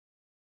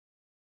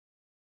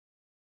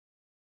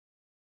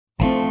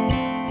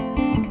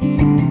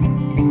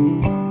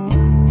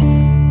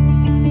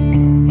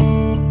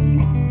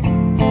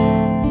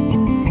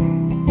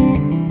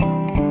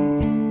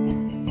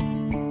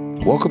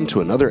Welcome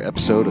to another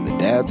episode of the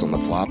Dads on the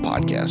Fly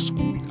podcast,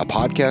 a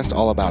podcast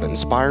all about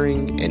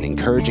inspiring and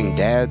encouraging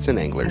dads and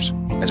anglers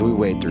as we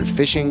wade through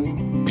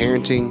fishing,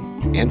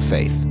 parenting, and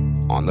faith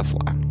on the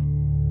fly.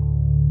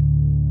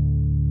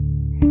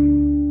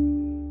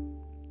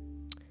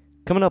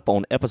 Coming up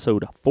on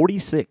episode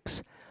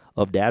 46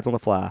 of Dads on the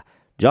Fly,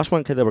 Joshua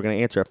and Caleb are going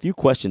to answer a few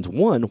questions.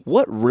 One,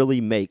 what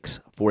really makes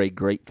for a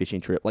great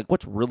fishing trip? Like,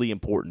 what's really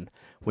important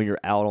when you're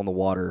out on the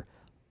water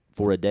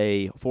for a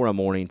day, for a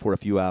morning, for a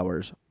few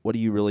hours? What do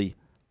you really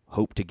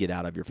hope to get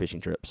out of your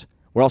fishing trips?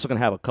 We're also going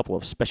to have a couple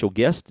of special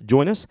guests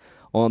join us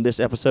on this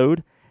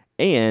episode.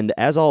 And,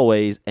 as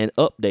always, an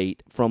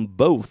update from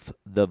both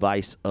the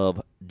advice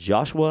of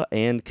Joshua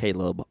and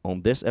Caleb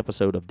on this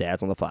episode of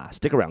Dads on the Fly.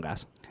 Stick around,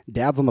 guys.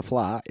 Dads on the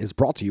Fly is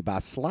brought to you by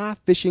Sly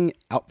Fishing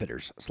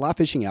Outfitters. Sly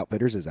Fishing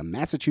Outfitters is a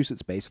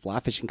Massachusetts-based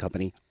fly fishing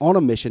company on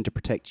a mission to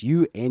protect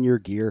you and your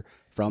gear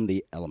from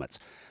the elements.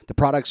 The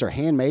products are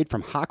handmade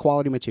from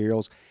high-quality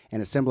materials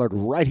and assembled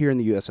right here in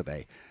the US of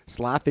A.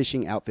 Sly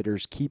Fishing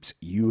Outfitters keeps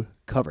you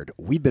covered.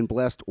 We've been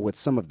blessed with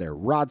some of their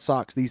rod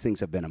socks. These things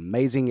have been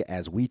amazing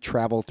as we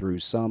travel through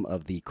some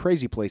of the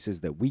crazy places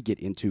that we get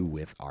into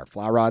with our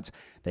fly rods.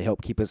 They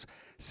help keep us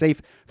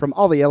safe from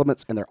all the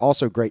elements, and they're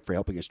also great for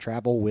helping us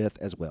travel with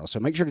as well. So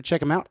make sure to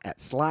check them out at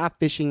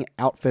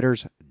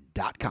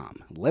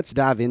slyfishingoutfitters.com. Let's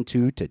dive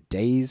into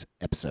today's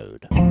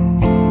episode.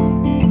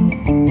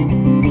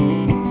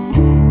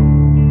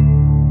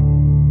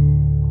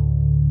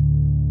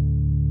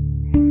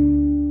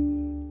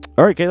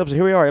 All right, Caleb, so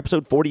here we are,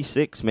 episode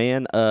 46,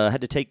 man.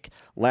 Had to take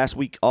last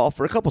week off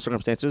for a couple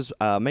circumstances,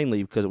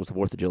 mainly because it was the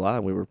 4th of July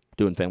and we were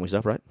doing family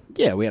stuff, right?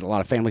 Yeah, we had a lot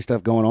of family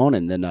stuff going on,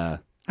 and then had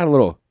a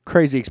little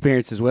crazy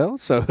experience as well,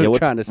 so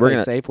trying to stay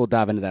safe. We'll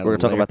dive into that We're going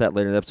to talk about that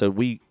later in the episode.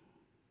 We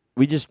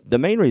just, the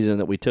main reason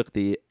that we took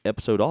the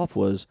episode off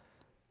was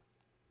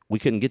we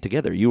couldn't get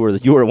together. You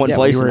were one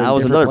place and I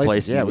was another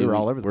place. Yeah, we were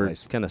all over the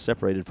place. We're kind of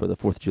separated for the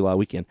 4th of July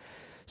weekend.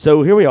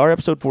 So here we are,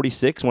 episode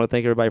 46. I want to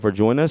thank everybody for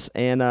joining us,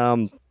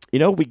 and you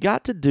know, we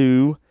got to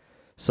do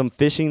some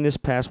fishing this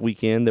past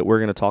weekend that we're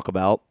going to talk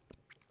about.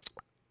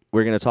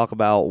 We're going to talk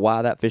about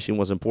why that fishing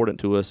was important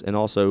to us and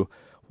also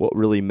what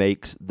really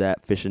makes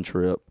that fishing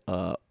trip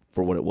for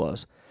what it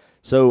was.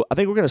 So I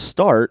think we're going to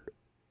start,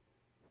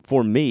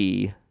 for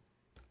me,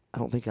 I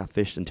don't think I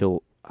fished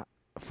until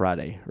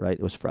Friday, right?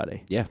 It was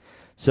Friday. Yeah.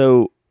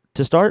 So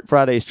to start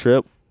Friday's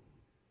trip,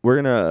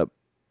 we're going to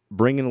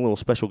bring in a little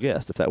special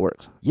guest, if that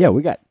works. Yeah,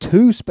 we got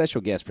two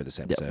special guests for this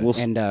episode.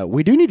 Yeah, and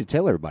we do need to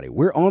tell everybody,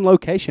 we're on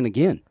location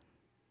again.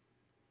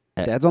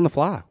 Dad's on the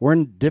Fly. We're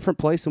in a different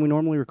place than we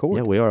normally record.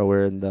 Yeah, we are.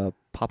 We're in the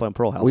Papa and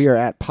Pearl house. We are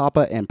at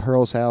Papa and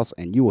Pearl's house,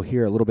 and you will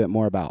hear a little bit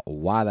more about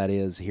why that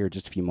is here in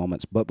just a few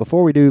moments. But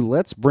before we do,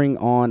 let's bring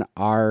on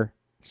our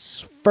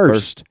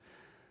first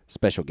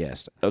special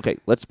guest. Okay,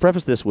 let's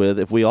preface this with,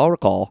 if we all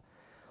recall,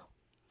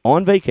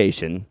 on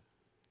vacation,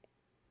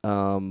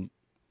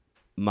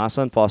 my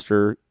son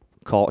Foster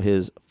caught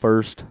his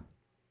first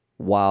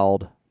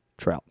wild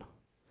trout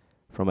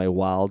from a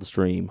wild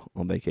stream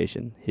on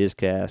vacation. His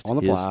cast on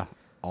the fly,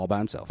 all by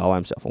himself. All by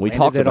himself. And we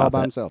talked about all by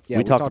that. Himself. Yeah,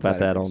 we talked about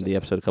that on the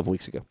episode a couple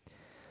weeks ago.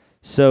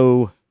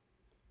 So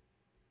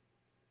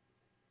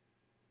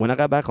when I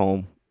got back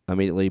home, I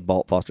immediately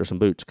bought Foster some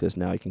boots because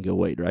now he can go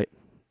wade, right?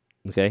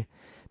 Okay.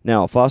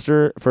 Now,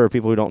 Foster, for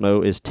people who don't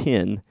know, is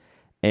 10,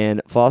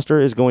 and Foster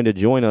is going to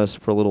join us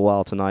for a little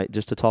while tonight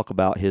just to talk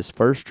about his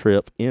first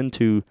trip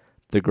into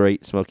the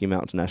Great Smoky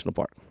Mountains National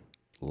Park.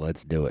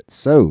 Let's do it.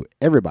 So,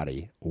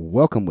 everybody,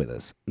 welcome with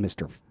us,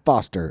 Mr.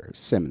 Foster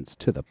Simmons,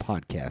 to the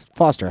podcast.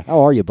 Foster,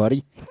 how are you,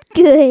 buddy?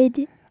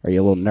 Good. Are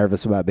you a little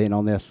nervous about being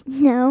on this?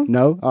 No.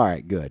 No? All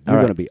right, good. You're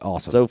going to be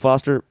awesome. So,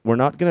 Foster, we're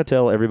not going to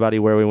tell everybody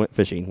where we went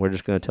fishing. We're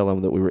just going to tell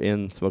them that we were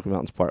in Smoky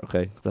Mountains Park,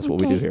 okay? That's what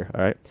we do here,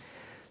 all right?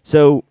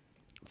 So,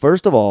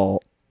 first of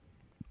all,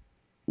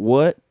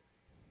 what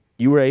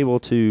you were able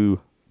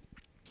to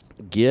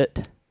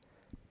get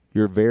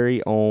your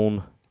very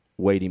own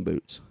wading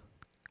boots.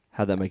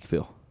 How'd that make you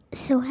feel?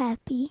 So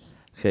happy.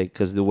 Okay,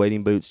 because the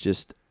wading boots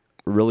just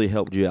really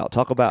helped you out.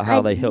 Talk about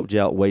how they helped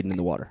you out wading in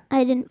the water.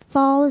 I didn't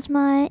fall as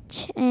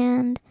much,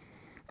 and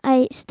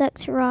I stuck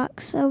to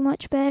rocks so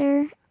much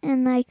better,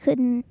 and I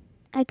couldn't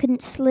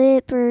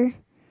slip or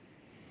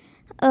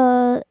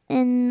I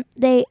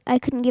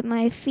couldn't get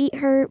my feet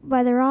hurt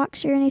by the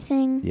rocks or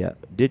anything. Yeah.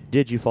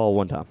 Did you fall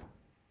one time?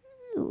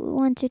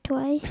 Once or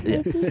twice,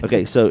 maybe.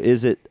 Okay, so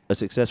is it a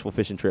successful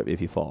fishing trip if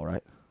you fall,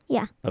 right?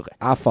 Yeah. Okay.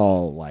 I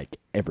fall like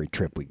every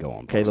trip we go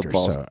on, Foster. Caleb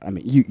falls. So, I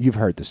mean, you've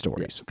heard the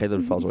stories. Yeah.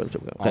 Caleb falls away every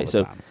trip we go. All Okay,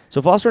 the time. so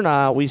Foster and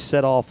I, we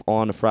set off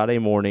on a Friday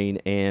morning,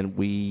 and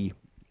we,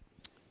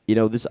 you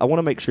know, I want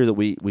to make sure that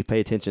we pay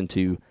attention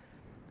to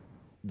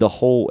the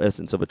whole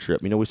essence of a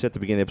trip. You know, we said at the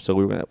beginning of the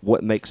episode,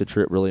 what makes a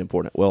trip really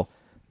important. Well,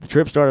 the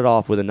trip started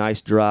off with a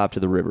nice drive to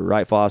the river,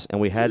 right, Foss?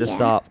 And we had to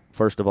stop,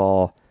 first of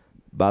all,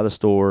 by the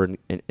store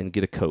and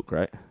get a Coke,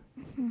 right?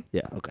 Mm-hmm.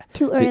 Yeah, okay.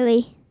 Too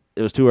early.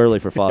 It was too early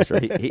for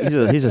Foster.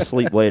 He's a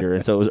sleep waiter,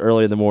 and so it was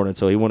early in the morning,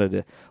 so he wanted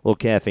a little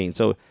caffeine.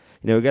 So, you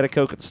know, we got a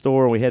Coke at the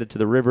store, and we headed to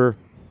the river.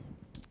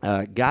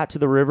 got to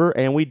the river,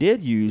 and we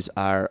did use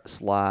our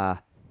Sly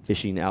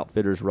Fishing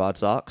Outfitters rod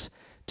socks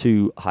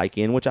to hike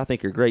in, which I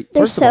think are great.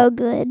 They're First of so all,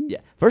 good. yeah.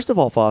 First of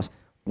all, Foss,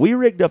 we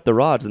rigged up the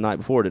rods the night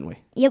before, didn't we?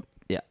 Yep.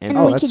 Yeah, And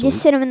Oh, we that's could just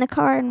sweet. sit them in the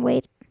car and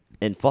wait.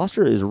 and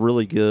Foster is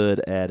really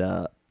good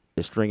at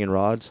stringing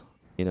rods.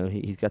 You know,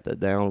 he's got that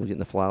down. We're getting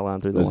the fly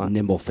line through the Those line.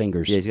 nimble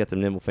fingers. Yeah, he's got the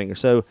nimble finger.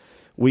 So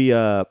we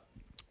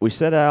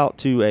set out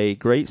to a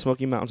great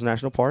Smoky Mountains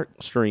National Park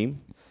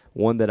stream,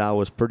 one that I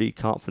was pretty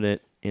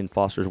confident in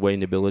Foster's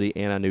wading ability,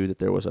 and I knew that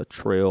there was a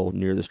trail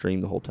near the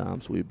stream the whole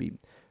time, so we'd be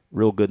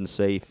real good and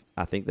safe.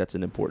 I think that's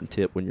an important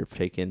tip when you're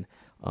taking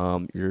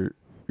your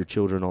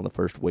children on the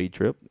first wade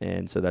trip,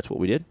 and so that's what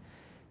we did.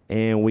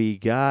 And we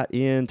got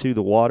into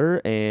the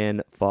water,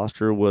 and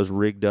Foster was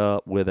rigged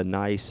up with a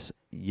nice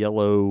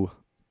yellow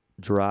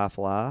dry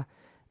fly.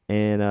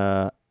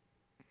 And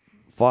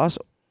Foss,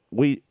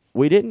 we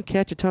didn't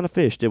catch a ton of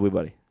fish, did we,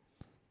 buddy?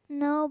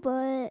 No,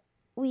 but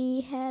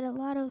we had a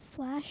lot of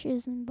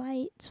flashes and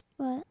bites.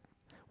 But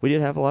We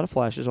did have a lot of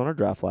flashes on our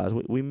dry flies.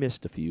 We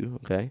missed a few,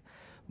 okay?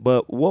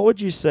 But what would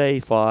you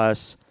say,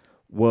 Foss,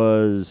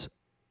 is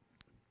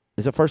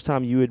the first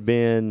time you had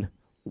been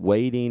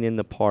wading in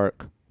the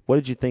park? What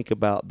did you think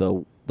about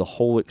the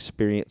whole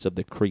experience of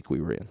the creek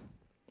we were in?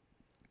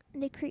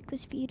 the creek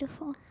was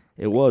beautiful.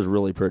 It was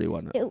really pretty,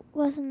 wasn't it? It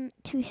wasn't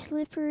too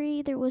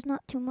slippery. There was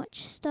not too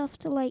much stuff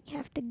to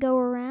have to go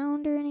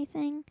around or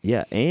anything.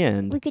 Yeah,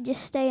 and We could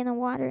just stay in the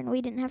water, and we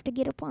didn't have to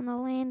get up on the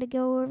land to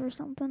go over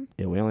something.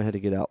 yeah, we only had to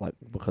get out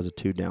because of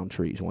 2 down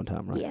trees one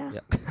time, right?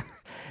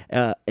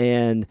 Yeah.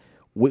 And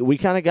we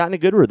kind of got in a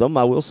good rhythm.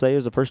 I will say it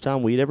was the first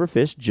time we'd ever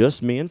fished,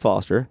 just me and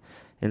Foster.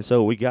 And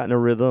so we got in a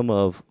rhythm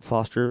of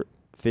Foster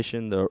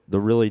fishing the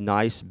really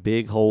nice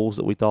big holes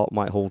that we thought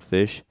might hold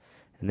fish.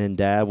 And then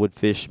Dad would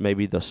fish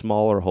maybe the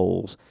smaller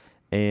holes.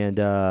 And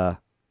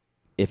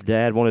if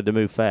Dad wanted to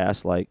move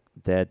fast, like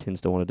Dad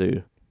tends to want to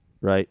do,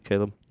 right,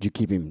 Caleb? Did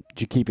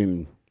you keep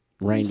him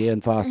reined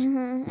in, Foss?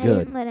 I Good.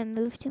 didn't let him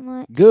move too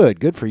much.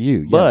 Good for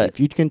you. Yeah, But if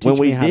you can when teach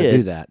we me how to did-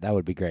 do that, that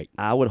would be great.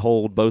 I would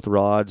hold both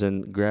rods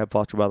and grab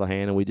Foster by the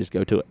hand, and we just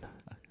go to it.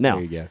 Now,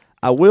 There you go.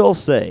 I will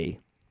say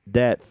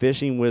that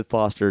fishing with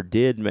Foster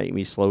did make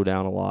me slow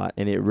down a lot,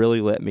 and it really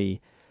let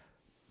me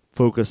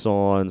focus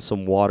on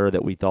some water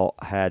that we thought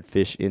had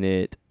fish in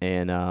it.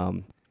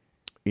 And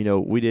we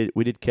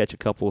did catch a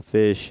couple of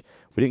fish.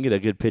 We didn't get a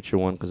good picture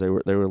one because they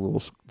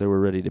were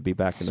ready to be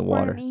back in the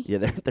water. Squirmy.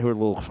 Yeah, they were a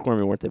little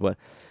squirmy, weren't they?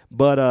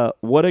 But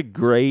what a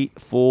great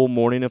full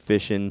morning of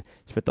fishing.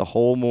 Spent the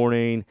whole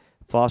morning.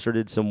 Foster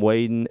did some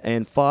wading,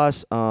 and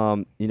Foss,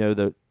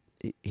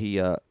 he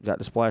got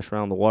to splash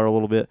around the water a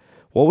little bit.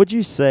 What would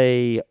you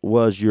say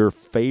was your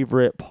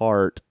favorite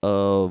part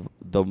of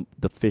the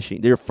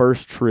fishing, your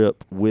first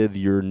trip with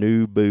your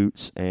new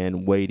boots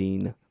and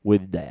wading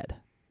with Dad?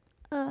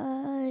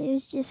 It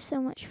was just so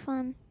much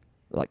fun.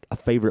 Like a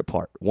favorite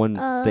part, one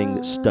thing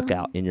that stuck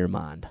out in your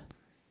mind.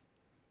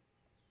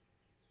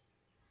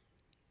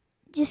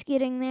 Just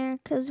getting there,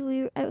 because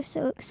I was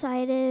so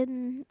excited,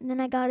 and then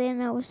I got in,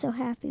 and I was so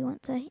happy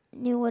once I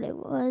knew what it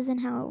was and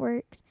how it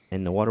worked.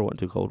 And the water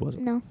wasn't too cold, was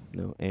it? No.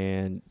 No.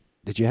 And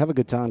Did you have a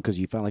good time because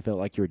you finally felt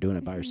like you were doing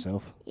it by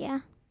yourself? Yeah.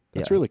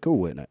 That's Yeah. really cool,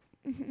 wasn't it?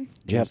 Hmm.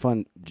 Did you have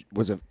fun?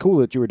 Was it cool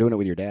that you were doing it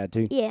with your dad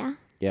too? Yeah.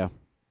 Yeah.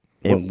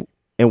 and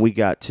we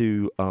got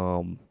to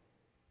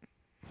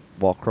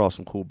walk across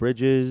some cool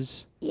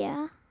bridges,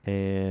 Yeah.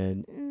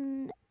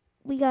 and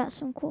We got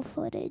some cool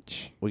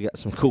footage. we got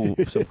some cool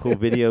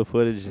video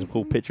footage and some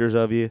cool pictures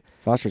of you.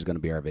 Foster's going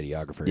to be our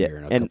videographer Yeah, here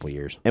in a and- couple of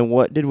years. And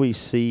what did we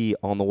see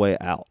on the way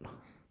out?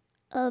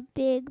 A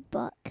big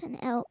buck and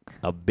elk.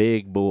 A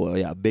big bull,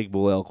 a big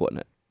bull elk, wasn't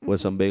it?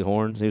 With some big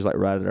horns. He was like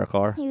right at our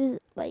car. He was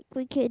like,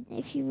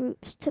 if you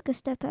took a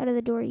step out of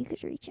the door, you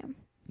could reach him.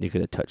 You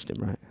could have touched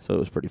him, right? So it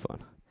was pretty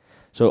fun.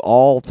 So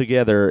all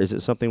together, is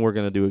it something we're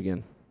going to do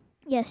again?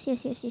 Yes.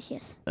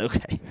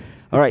 Okay.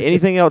 All right.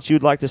 Anything else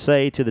you'd like to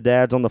say to the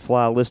Dads on the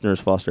Fly listeners,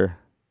 Foster?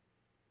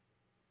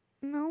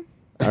 No.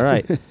 All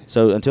right.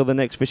 So until the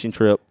next fishing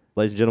trip,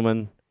 ladies and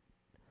gentlemen,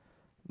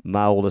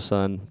 my oldest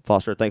son,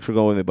 Foster, thanks for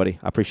going with me, buddy.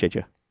 I appreciate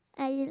you.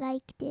 I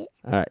liked it.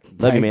 All right.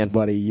 Love you, Thanks, man.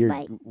 buddy.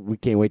 Bye. We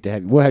can't wait to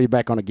have you. We'll have you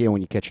back on again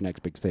when you catch your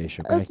next big fish,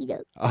 okay? Okie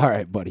doke. All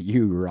right, buddy.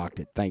 You rocked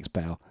it. Thanks,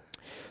 pal.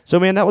 So,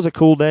 man, that was a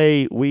cool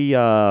day. We,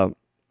 it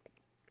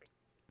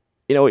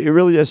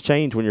really does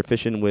change when you're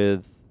fishing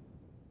with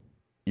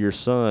your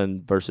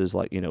son versus,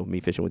 me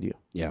fishing with you.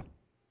 Yeah.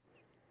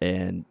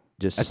 And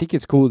just I think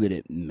it's cool that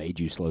it made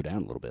you slow down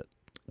a little bit.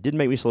 didn't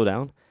make me slow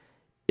down.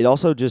 It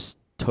also just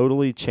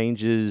totally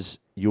changes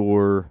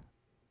your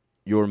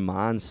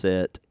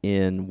mindset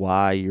in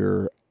why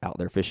you're out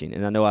there fishing.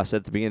 And I know I said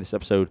at the beginning of this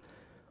episode,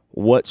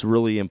 what's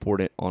really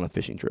important on a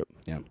fishing trip.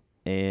 Yeah.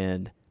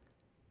 And,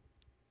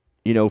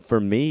 for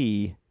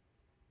me,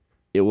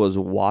 it was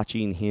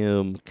watching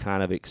him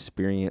kind of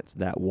experience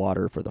that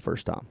water for the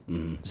first time.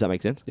 Mm-hmm. Does that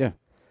make sense? Yeah.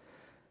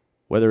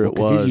 Whether it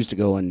Because was, he's used to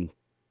going,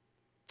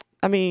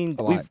 I mean,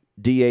 a we've lot.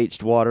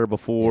 DH'd water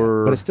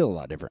before. but it's still a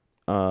lot different.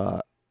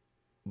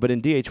 But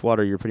in DH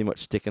water, you're pretty much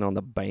sticking on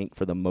the bank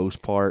for the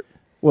most part.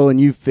 Well, and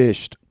you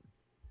fished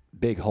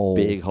big hole,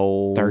 big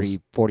holes, 30,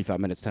 45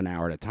 minutes to an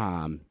hour at a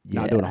time,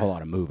 not doing a whole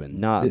lot of moving.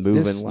 Not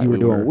moving like you were we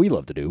doing were. what we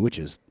love to do, which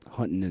is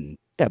hunting and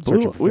Yeah,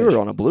 searching for we fish. were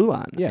on a blue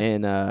line. Yeah.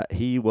 And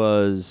he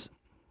was,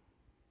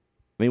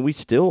 I mean, we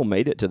still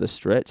made it to the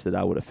stretch that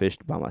I would have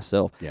fished by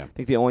myself. Yeah. I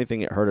think the only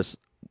thing that hurt us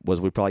was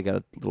we probably got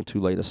a little too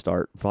late to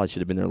start. Probably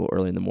should have been there a little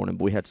early in the morning,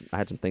 but I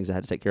had some things I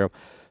had to take care of.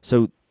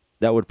 So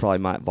that would probably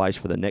my advice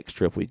for the next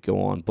trip we'd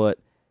go on. But,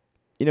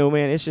 you know,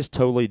 man, it's just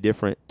totally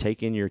different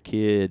taking your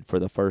kid for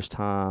the first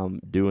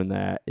time doing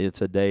that.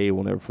 It's a day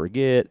we'll never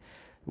forget.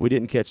 We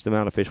didn't catch the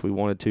amount of fish we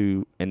wanted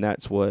to, and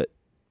that's what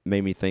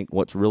made me think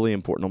what's really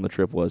important on the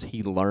trip was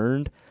he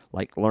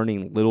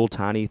learning little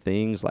tiny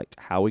things like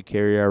how we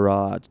carry our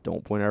rods,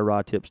 don't point our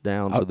rod tips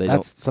down so they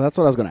don't. So that's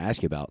what I was going to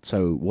ask you about.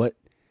 So what,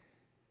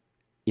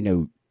 you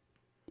know,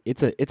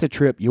 it's a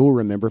trip you'll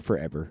remember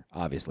forever,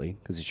 obviously,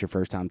 because it's your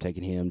first time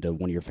taking him to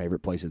one of your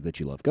favorite places that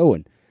you love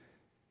going.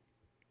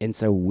 And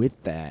so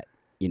with that,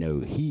 you know,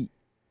 he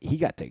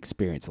got to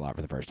experience a lot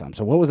for the first time.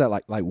 So what was that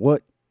like? Like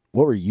what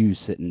were you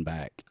sitting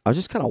back? I was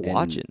just kind of and-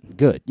 watching.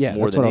 Good. Yeah,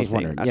 more that's than what I was anything.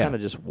 wondering. I Yeah. kind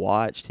of just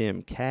watched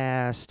him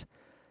cast.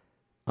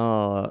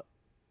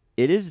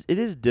 It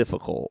is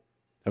difficult.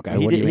 Okay.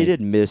 he what do you did mean? he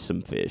did miss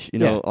some fish. You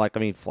know, like I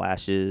mean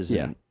flashes.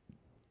 Yeah. And,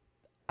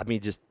 I mean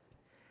just.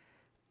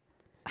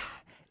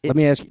 Let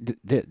me ask you: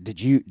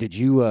 did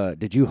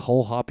you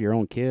hole hop your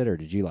own kid, or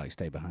did you like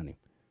stay behind him?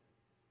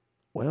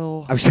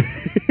 Well, I was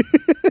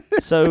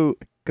so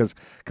because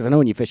I know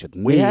when you fish with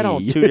me, we had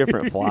on two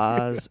different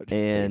flies, Just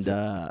and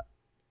teasing.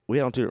 we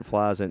had on two different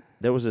flies, and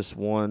there was this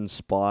one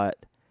spot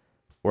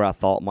where I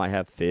thought might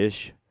have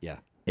fish. Yeah.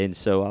 And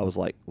so I was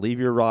like, leave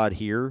your rod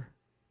here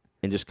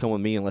and just come with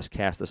me and let's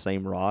cast the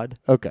same rod.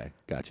 Okay,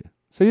 gotcha.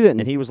 So you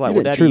didn't. And he was you like,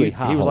 well, didn't Daddy, truly he was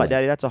high-haul like, it.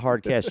 Daddy, that's a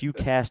hard cast. You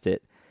cast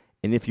it,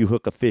 and if you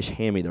hook a fish,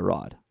 hand me the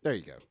rod, There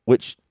you go.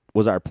 which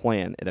was our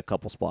plan at a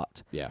couple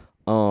spots. Yeah.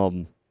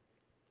 But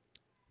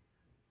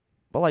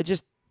like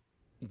just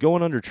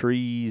going under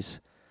trees,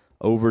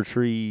 over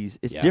trees,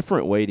 it's Yeah.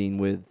 different waiting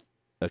with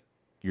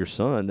your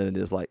son than it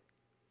is like.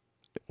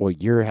 Well,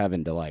 you're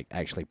having to like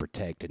actually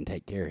protect and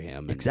take care of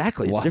him. and-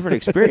 Exactly. It's a Wow. different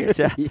experience.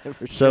 Yeah. Yeah,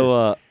 for sure.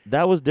 So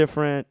that was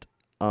different.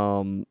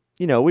 You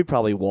know, we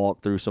probably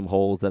walked through some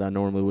holes that I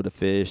normally would have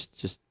fished,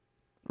 just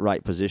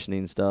right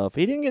positioning stuff.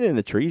 He didn't get in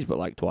the trees but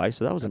like twice,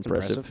 so that was That's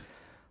impressive.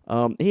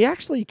 He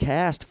actually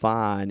cast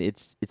fine.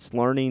 It's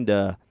learning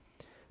to.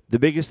 The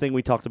biggest thing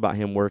we talked about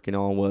him working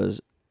on was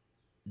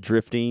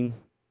drifting.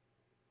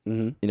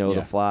 Mm-hmm. You know, Yeah.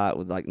 the fly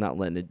with like not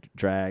letting it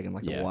drag and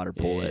like Yeah. the water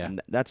Yeah, pull yeah, it, yeah.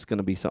 and that's going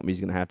to be something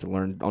he's going to have to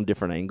learn on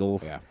different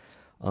angles. Yeah.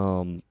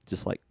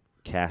 Just like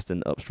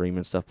casting upstream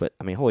and stuff. But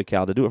I mean, holy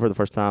cow, to do it for the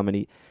first time, and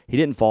he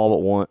didn't fall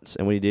but once,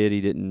 and when he did,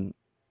 he didn't.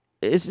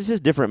 It's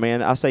just different,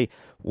 man. I say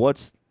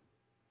what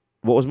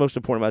was most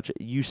important about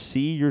you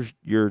see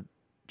your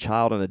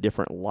child in a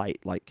different light.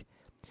 Like,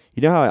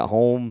 you know how at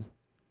home,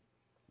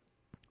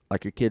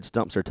 like your kid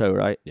stumps their toe,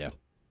 right? Yeah.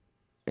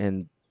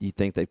 And you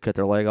think they've cut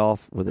their leg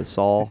off with a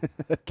saw.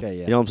 Okay.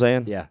 Yeah. You know what I'm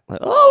saying? Yeah. Like,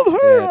 oh, I'm Yeah.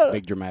 hurt. It's a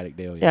big dramatic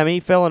deal. Yeah, I mean, he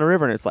fell in a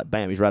river, and it's like,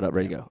 bam, he's right up,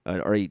 ready to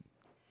go. Or he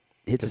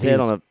hits his head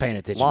on a paying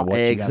attention. log. To what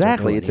you guys were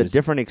Exactly. doing. It's He a was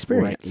different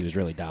experience. He was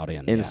really dialed in.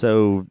 And yeah.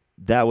 so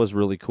that was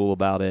really cool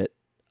about it.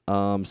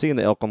 Seeing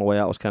the elk on the way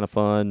out was kind of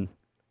fun.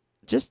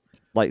 Just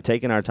like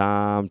taking our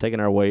time, taking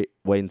our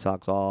wading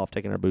socks off,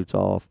 taking our boots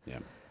off. Yeah.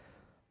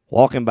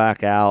 Walking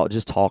back out,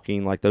 just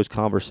talking, like those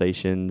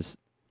conversations.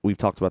 We've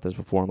talked about this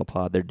before on the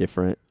pod. They're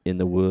different in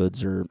the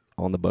woods or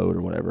on the boat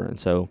or whatever. And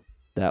so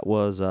that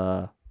was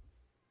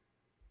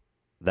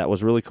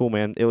really cool,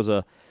 man. It was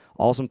a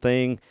awesome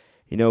thing.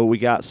 You know, we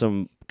got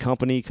some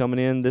company coming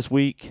in this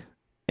week,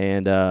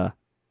 and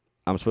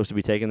I'm supposed to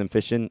be taking them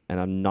fishing, and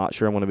I'm not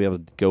sure I'm going to be able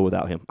to go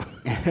without him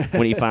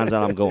when he finds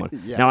out I'm going.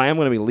 Yeah. Now, I am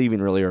going to be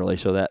leaving really early,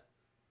 so that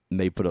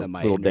may put a That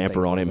might little hinder damper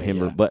things a on him. little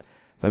bit, yeah. But,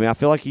 I mean, I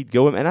feel like he'd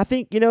go him. And I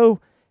think, you know,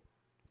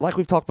 like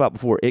we've talked about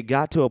before, it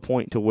got to a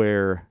point to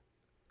where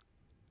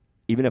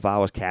even if I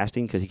was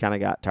casting, because he kind of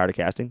got tired of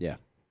casting, Yeah.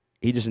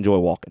 he just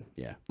enjoyed walking,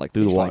 Yeah. like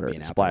through He the just liked water,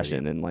 being and out there, yeah.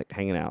 splashing and like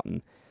hanging out.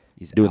 And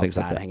He's doing things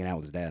like outside that. hanging out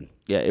with his dad.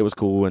 yeah, it was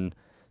cool. And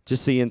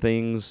just seeing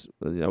things,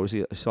 you know,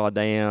 we saw a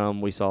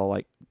dam, we saw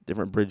like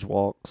different bridge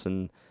walks,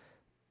 and,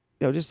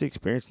 you know, just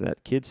experiencing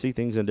that. Kids see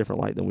things in a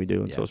different light than we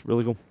do, and so Yeah. it's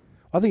really cool.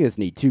 I think it's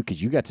neat too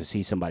because you got to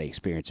see somebody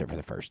experience it for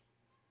the first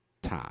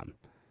time.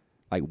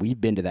 Like we've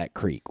been to that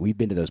creek, we've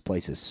been to those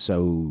places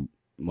so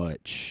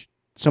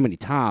many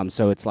times.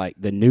 So it's like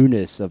the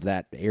newness of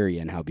that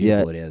area and how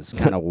beautiful it is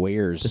kind of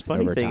wears. The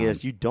funny over thing time.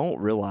 is, you don't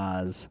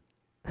realize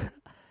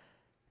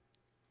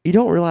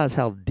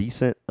how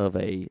decent of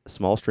a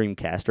small stream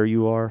caster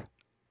you are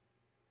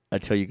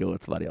until you go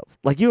with somebody else.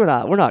 Like you and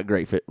I, we're not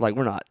great fit. Like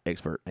we're not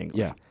expert anglers.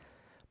 Yeah.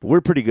 But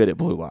we're pretty good at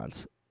blue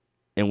lines,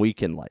 and we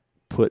can like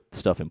put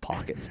stuff in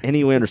pockets, and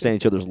we understand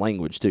each other's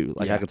language too.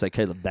 Like Yeah. I can say,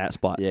 Caleb, that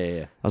spot.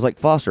 Yeah. I was like,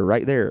 Foster,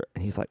 right there,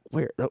 and he's like,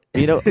 where?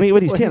 You know, I mean,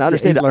 when he's 10, I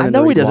understand. He's it. I learning know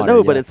to he read doesn't water,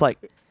 know, but yeah. it's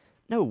like,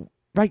 no,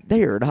 right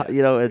there, not,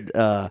 you know, and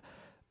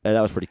And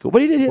that was pretty cool.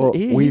 But he did hit. Well,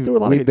 he threw a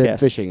lot of we've good been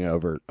casts. fishing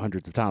over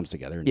hundreds of times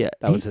together. And Yeah,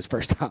 that was his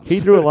first time. He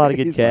so threw a lot of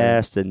good he's learning.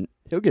 casts, and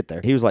He'll get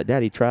there. he was like,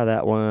 "Daddy, try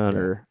that one,"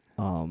 or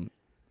and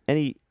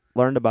he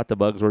learned about the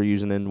bugs we're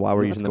using and why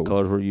we're Oh, using that's the cool.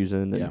 colors we're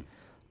using. And,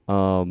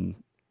 You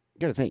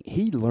got to think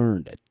he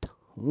learned a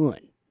ton.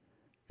 In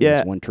Yeah,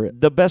 this one trip.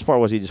 the best part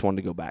was he just wanted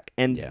to go back.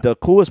 And Yeah. the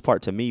coolest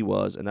part to me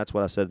was, and that's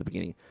what I said at the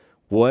beginning,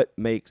 what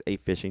makes a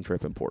fishing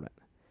trip important?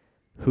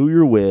 Who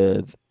you're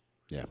with,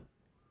 Yeah.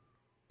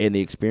 and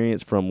the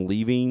experience from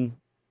leaving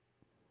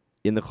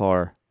in the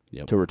car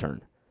Yep. to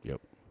return.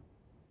 Yep.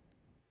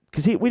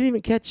 Because we didn't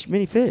even catch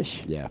many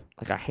fish, Yeah.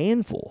 like a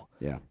handful.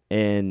 Yeah.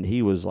 And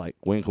he was like,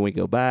 "When can we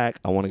go back?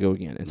 I want to go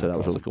again." And so That's that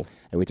was really awesome. cool.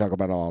 And we talk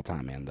about it all the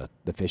time, man.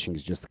 The fishing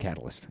is just the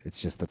catalyst.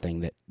 It's just the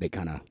thing that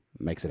kind of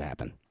makes it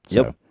happen.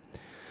 So, Yep.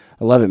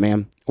 I love it,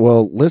 man.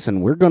 Well,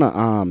 listen, we're going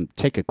to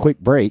take a quick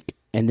break.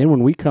 And then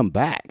when we come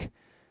back,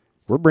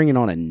 we're bringing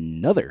on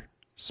another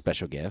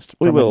special guest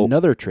We from will.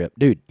 another trip.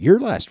 Dude, your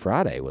last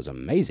Friday was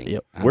amazing.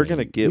 Yep. I We're mean,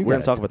 gonna you we're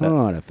got gonna talk about a that.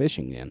 ton of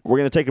fishing then. We're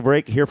going to take a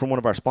break, hear from one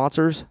of our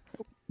sponsors.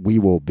 We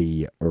will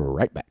be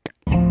right back.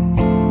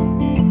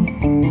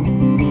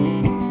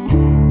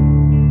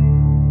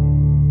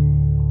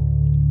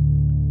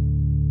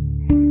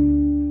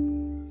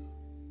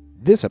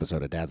 This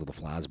episode of Dads of the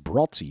Fly is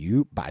brought to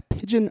you by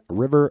Pigeon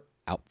River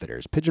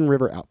Outfitters. Pigeon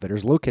River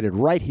Outfitters, located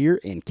right here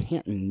in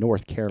Canton,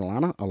 North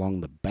Carolina,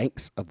 along the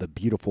banks of the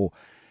beautiful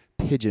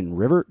Pigeon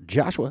River.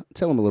 Joshua,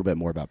 tell them a little bit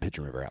more about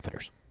Pigeon River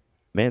Outfitters.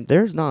 Man,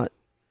 there's not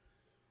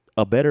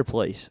a better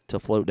place to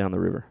float down the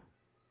river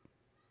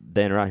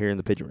than right here in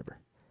the Pigeon River.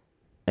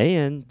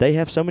 And they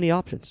have so many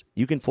options.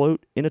 You can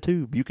float in a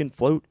tube. You can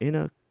float in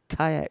a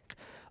kayak,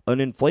 an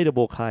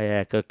inflatable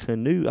kayak, a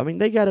canoe. I mean,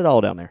 they got it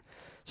all down there.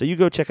 So you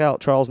go check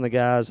out Charles and the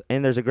guys,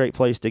 and there's a great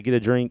place to get a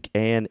drink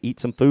and eat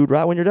some food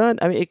right when you're done.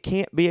 I mean, it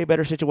can't be a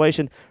better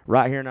situation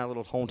right here in our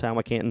little hometown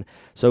of Canton.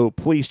 So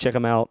please check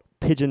them out,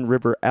 Pigeon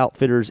River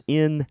Outfitters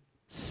NC.com.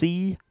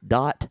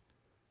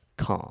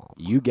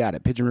 You got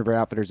it.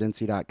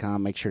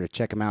 PigeonRiverOutfittersNC.com. Make sure to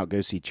check them out. Go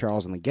see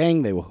Charles and the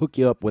gang. They will hook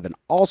you up with an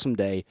awesome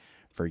day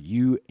for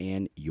you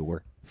and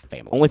your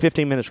family. Only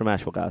 15 minutes from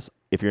Asheville, guys,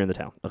 if you're in the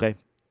town, okay?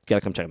 Got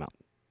to come check them out.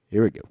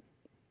 Here we go.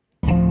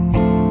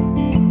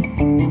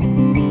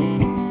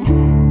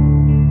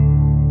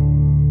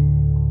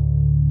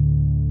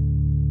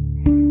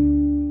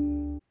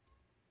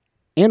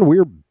 And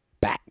we're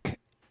back.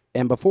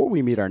 And before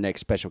we meet our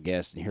next special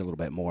guest and hear a little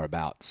bit more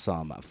about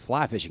some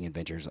fly fishing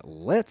adventures,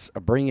 let's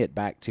bring it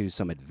back to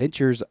some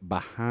adventures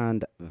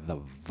behind the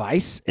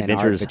vise. And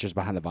our Adventures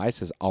Behind the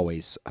Vise is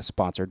always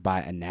sponsored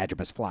by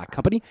Anadromous Fly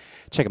Company.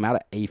 Check them out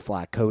at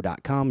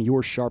aflyco.com,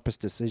 your sharpest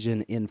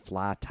decision in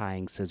fly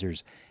tying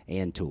scissors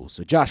and tools.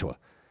 So, Joshua,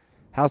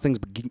 how's things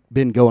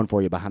been going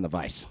for you behind the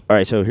vise? All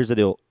right, so here's the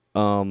deal.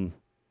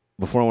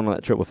 Before I went on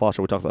that trip with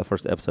Foster, we talked about the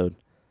first episode.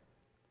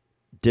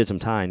 Did some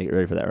tying to get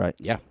ready for that, right?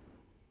 Yeah,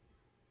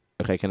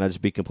 Okay, can I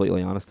just be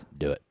completely honest?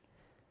 do it.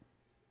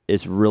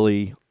 It's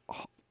really,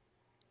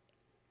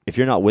 if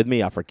you're not with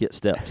me, I forget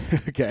steps.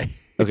 Okay.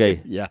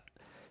 Okay, Yeah.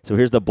 so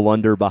here's the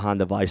blunder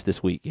behind the vise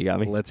this week. You got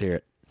me? Let's hear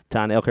it.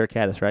 Tying elk hair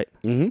caddis, right?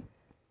 Mm-hmm.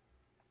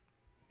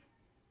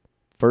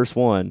 First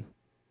one,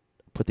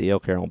 put the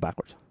elk hair on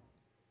backwards.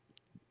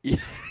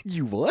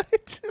 You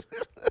what?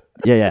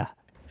 Yeah.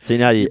 So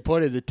now you,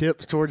 pointed the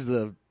tips towards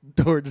the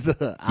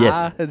Yes.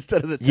 eye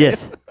instead of the tip.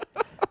 yes.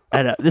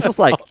 And this was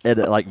like at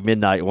like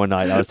midnight one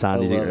night. I was tying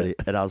I these love ready,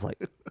 and I was like,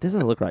 "This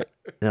doesn't look right."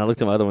 And I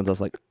looked at my other ones. I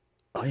was like,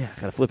 "Oh yeah,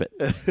 gotta flip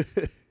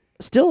it."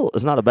 Still,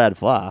 it's not a bad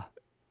fly.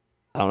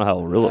 I don't know how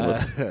real it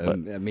looks. But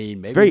I mean,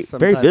 maybe very some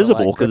very type of,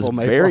 visible like, because it's cripple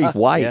may very fly.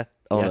 white. Yeah,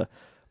 on yeah. the-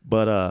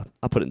 but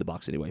I put it in the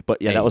box anyway.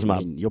 But yeah, Hey, that was I my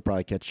mean, you'll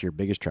probably catch your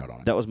biggest trout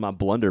on it. that was my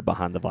blunder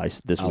behind the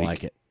vise this I week.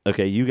 like it.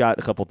 Okay, you got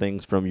a couple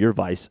things from your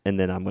vise, and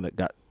then I'm gonna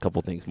got a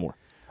couple things more.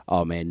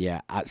 Oh man, yeah.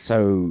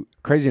 So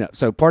crazy enough.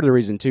 So part of the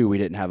reason too we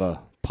didn't have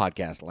a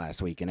podcast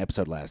last week, an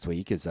episode last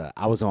week, is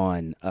I was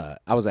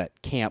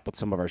at camp with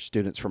some of our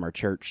students from our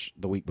church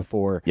the week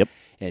before. Yep.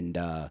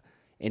 And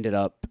ended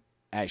up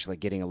actually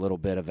getting a little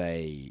bit of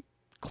a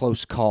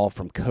close call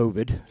from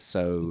COVID.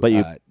 So But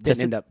you didn't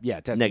tested end up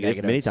tested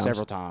negative many times.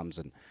 several times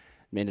and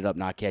ended up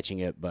not catching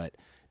it, but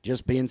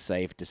just being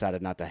safe,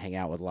 decided not to hang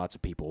out with lots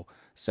of people.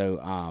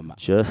 So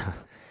Just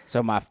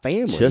so my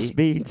family just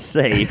being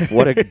safe.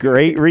 What a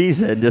great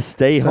reason to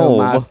stay so home.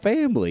 my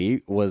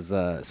family was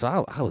I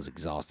was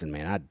exhausted,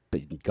 man. I'd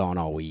been gone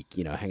all week,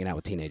 hanging out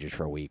with teenagers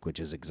for a week, which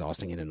is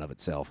exhausting in and of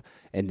itself.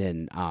 And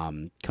then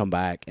come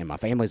back, and my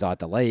family's out at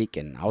the lake,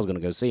 and I was going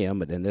to go see them,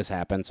 but then this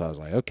happened, so I was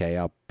like, okay,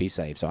 I'll be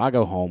safe. So I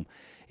go home,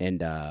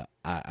 and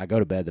I go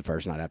to bed the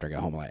first night after I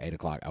got home at like 8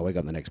 o'clock. I wake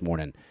up the next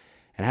morning,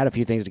 and I had a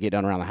few things to get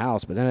done around the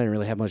house, but then I didn't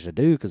really have much to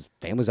do because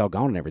family's all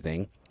gone and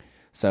everything.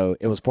 So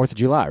it was 4th of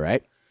July,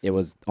 right? It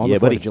was on the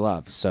 4th buddy. of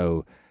July.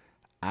 So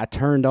I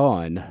turned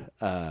on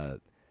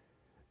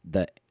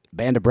the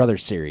Band of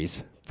Brothers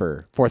series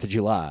for 4th of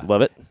July.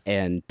 Love it.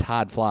 And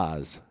tied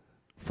flies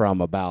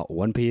from about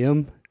 1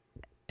 p.m.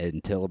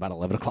 until about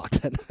 11 o'clock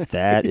that night.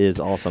 That is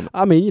awesome.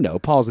 I mean,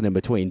 pausing in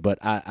between, but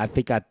I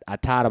think I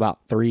tied about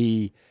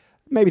 3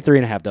 maybe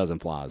 3.5 dozen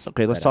flies.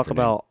 Okay, let's that talk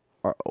afternoon. about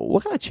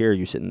what kind of chair are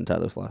you sitting inside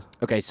those flies?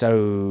 Okay,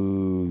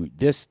 so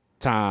this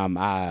time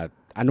I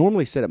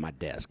normally sit at my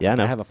desk. Yeah, I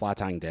know. I have a fly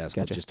tying desk,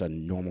 Gotcha. with just a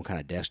normal kind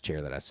of desk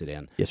chair that I sit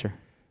in. Yes, sir.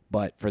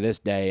 But for this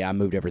day, I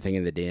moved everything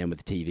in the den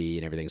with the TV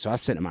and everything. So I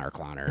sit in my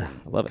recliner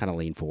I love it. kind of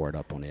lean forward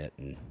up on it.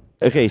 And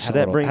Okay, so had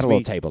that a brings little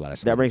me table that I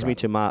sit that in brings me front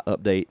to my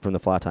update from the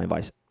Fly Tying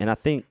Vice, and I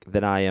think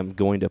that I am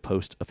going to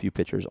post a few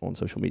pictures on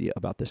social media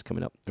about this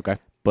coming up. of.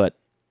 Okay. But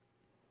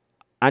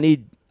I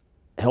need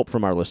help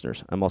from our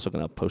listeners. I'm also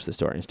going to post this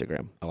to our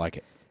Instagram. I like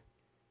it.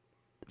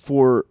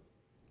 For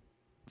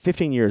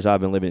 15 years,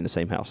 I've been living in the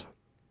same house,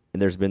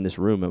 and there's been this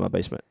room in my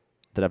basement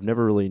that I've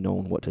never really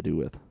known what to do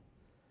with,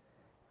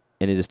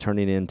 and it is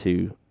turning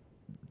into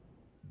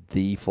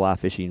the fly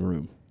fishing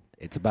room.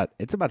 It's about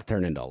to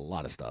turn into a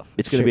lot of stuff.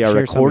 It's going to be our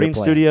Share some of your recording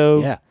plans. studio.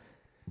 Yeah.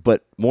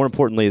 But more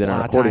importantly than our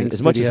Fly recording, tying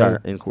as much as studio.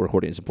 our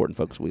recording is important,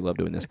 folks, we love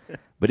doing this,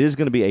 but it is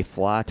going to be a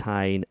fly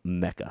tying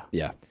mecca.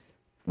 Yeah.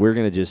 We're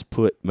going to just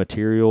put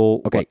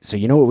material. Okay, so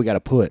you know what we got to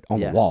put on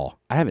Yeah. the wall?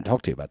 I haven't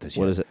talked to you about this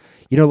yet. What is it?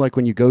 You know, like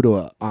when you go to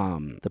a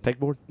The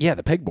pegboard?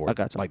 the pegboard. I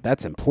got some. Like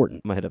that's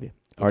important. I'm ahead of you.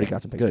 I already Okay,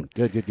 got some pegboard.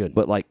 Good.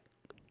 But like,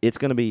 it's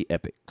going to be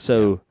epic.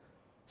 So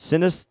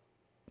send us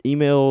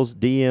emails,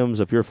 DMs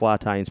of your fly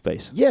tying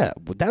space. Yeah,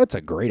 well, that's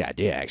a great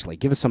idea. Actually,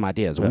 give us some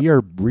ideas. Yeah. We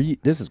are.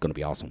 This is going to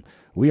be awesome.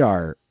 We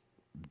are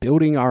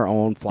building our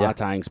own fly Yeah.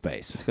 tying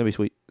space. It's going to be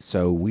sweet.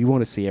 So we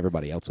want to see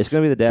everybody else's. It's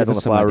going to be the Dads Give on us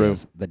the some Fly room.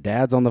 ideas. The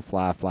Dads on the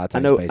Fly tying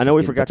space. I know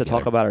we is forgot to getting put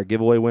talk about our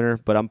giveaway winner,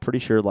 but I'm pretty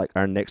sure like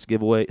our next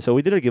giveaway. So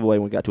we did a giveaway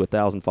when we got to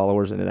 1,000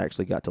 followers, and it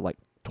actually got to like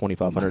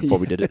 2,500 before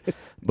we did it.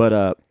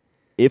 But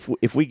if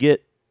we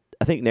get,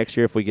 I think next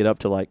year if we get up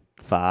to like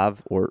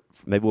 5, or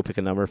maybe we'll pick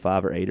a number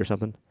 5 or 8 or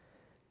something,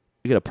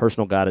 you get a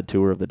personal guided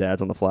tour of the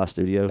Dads on the Fly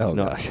studio. Oh,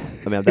 No, gosh.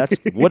 I mean that's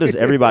what does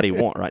everybody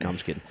want right now? I'm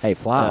just kidding. Hey,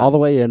 fly all the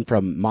way in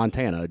from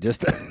Montana.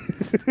 Just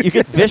You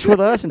can fish with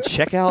us and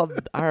check out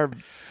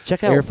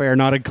airfare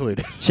not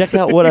included. check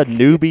out what a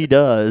newbie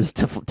does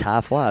to tie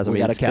flies. I We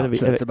mean, got a it's gonna couch. be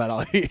So that's about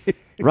all.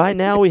 right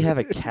now we have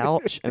a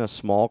couch and a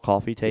small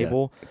coffee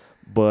table,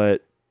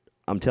 but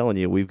I'm telling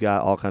you, we've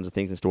got all kinds of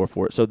things in store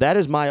for it. So that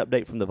is my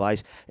update from the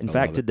Vice. In I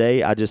fact, love it.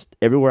 today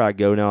everywhere I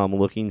go now, I'm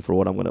looking for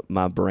what I'm gonna.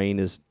 My brain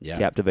is Yeah.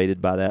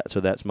 captivated by that. So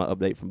that's my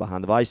update from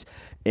behind the Vice,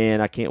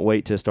 and I can't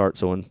wait to start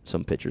showing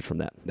some pictures from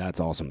that. That's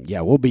awesome.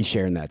 Yeah, we'll be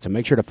sharing that. So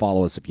make sure to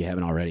follow us if you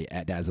haven't already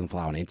at Dads on the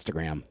Fly on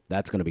Instagram.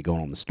 That's going to be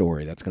going on the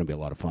story. That's going to be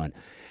a lot of fun.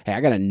 Hey,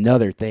 I got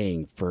another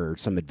thing for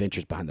some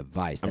adventures behind the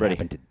Vice that ready.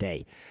 happened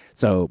today.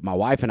 So my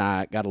wife and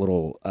I got a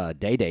little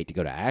day date to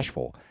go to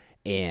Asheville,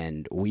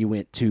 and we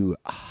went to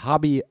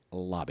Hobby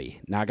Lobby.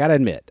 Now, I got to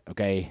admit,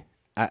 okay,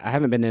 I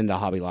haven't been into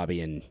Hobby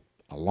Lobby in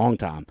a long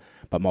time,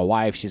 but my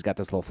wife, she's got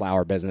this little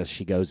flower business.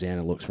 She goes in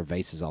and looks for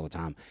vases all the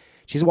time.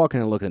 She's walking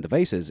in and looking at the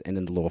vases, and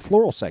in the little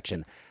floral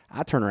section,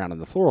 I turn around in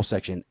the floral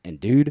section, and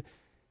dude,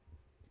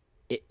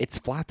 it's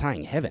fly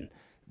tying heaven.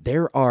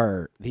 There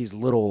are these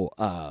little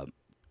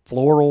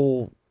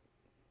floral,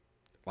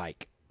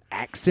 like,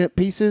 accent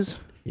pieces,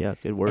 Yeah,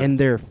 good work. and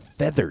they're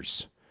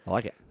feathers. I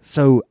like it.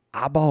 So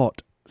I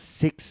bought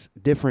 6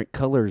 different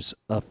colors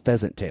of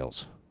pheasant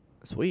tails.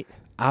 Sweet.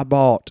 I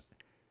bought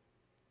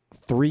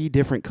 3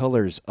 different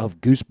colors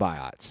of goose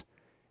biots.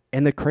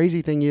 And the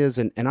crazy thing is,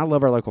 and I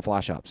love our local fly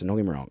shops, and don't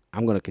get me wrong,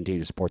 I'm going to continue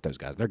to support those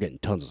guys. They're getting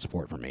tons of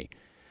support from me.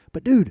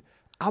 But, dude,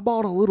 I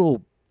bought a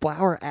little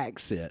flower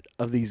accent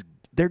of these.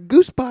 They're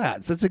goose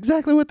biots. That's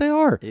exactly what they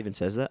are. It even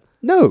says that.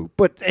 No,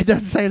 but it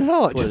doesn't say it at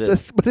all. It What just it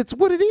is. says, but it's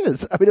what it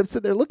is. I mean, I'm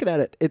sitting there looking at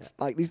it. It's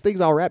like these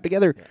things all wrapped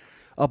together.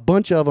 A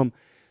bunch of them,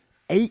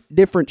 8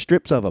 different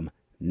strips of them,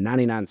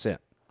 99 cents.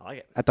 I like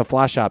it. At the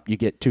fly shop, you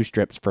get 2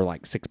 strips for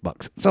like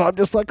 $6. So I'm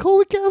just like,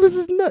 holy cow, this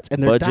is nuts.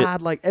 And they're Budget.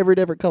 dyed like every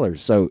different color.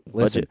 So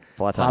listen, Budget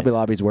fly tying. Hobby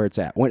Lobby's where it's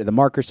at. Went to the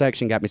marker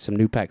section, got me some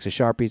new packs of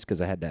Sharpies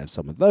because I had to have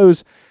some of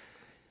those.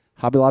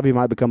 Hobby Lobby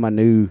might become my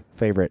new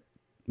favorite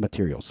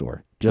material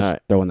store. Just All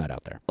right. throwing that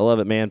out there. I love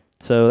it, man.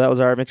 So that was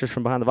our adventures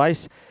from behind the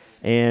Vice.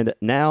 And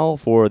now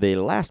for the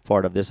last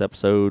part of this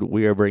episode,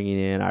 we are bringing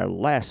in our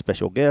last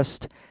special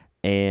guest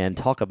and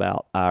talk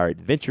about our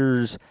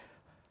adventures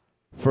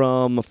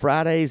from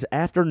Friday's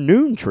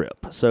afternoon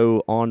trip.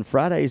 So on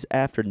Friday's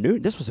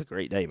afternoon, this was a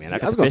great day, man. I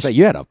got was to going to fish. say,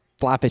 you had a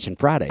fly fishing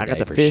Friday I got day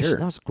to for fish. sure.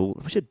 That was cool.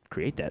 We should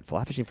create that.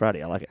 Fly Fishing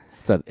Friday. I like it.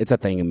 It's a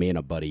thing me and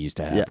a buddy used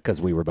to have Yeah.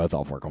 because we were both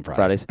off work on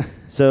Fridays.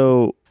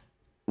 So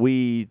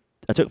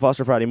I took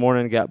Foster Friday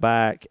morning, got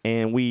back,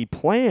 and we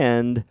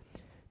planned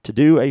to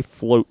do a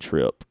float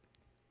trip.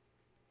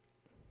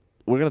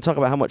 We're going to talk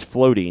about how much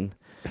floating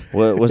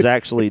was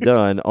actually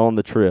done on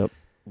the trip.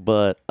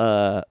 But,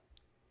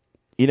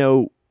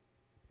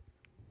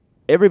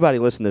 everybody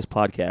listening to this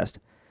podcast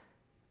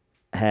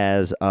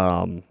has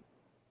a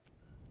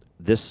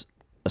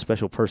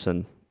special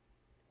person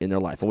in their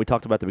life. And we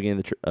talked about at the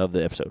beginning of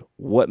the episode.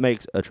 What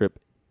makes a trip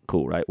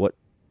cool, right? What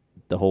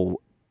the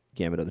whole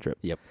gamut of the trip.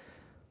 Yep.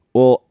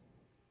 Well,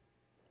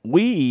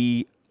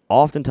 we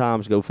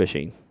oftentimes go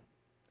fishing,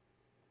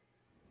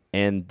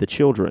 and the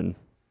children,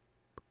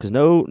 because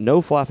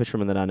no fly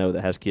fisherman that I know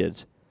that has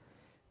kids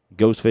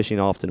goes fishing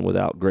often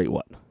without great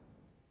what?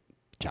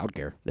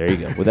 Childcare. There you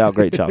go. Without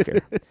great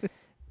childcare.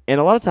 And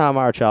a lot of time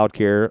our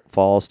childcare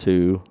falls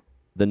to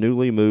the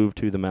newly moved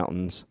to the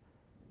mountains,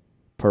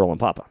 Pearl and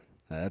Papa.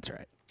 That's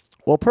right.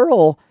 Well,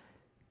 Pearl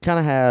kind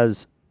of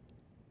has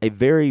a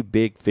very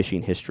big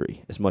fishing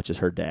history, as much as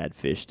her dad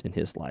fished in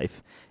his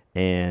life.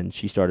 And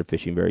she started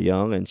fishing very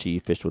young, and she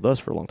fished with us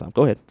for a long time.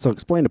 Go ahead. So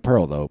explain to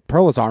Pearl, though.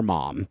 Pearl is our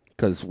mom,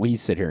 because we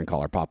sit here and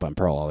call her Papa and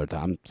Pearl all the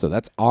time. So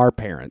that's our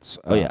parents.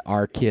 Oh, yeah.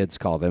 Our kids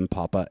call them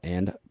Papa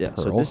and Yeah,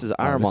 Pearl. so this is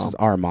our mom. This is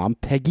our mom,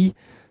 Peggy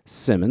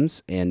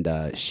Simmons, and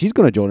she's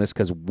going to join us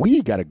because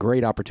we got a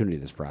great opportunity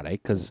this Friday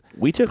because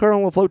We took her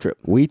on a float trip.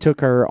 we took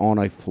her on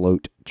a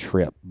float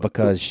trip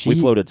because We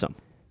floated some.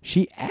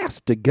 she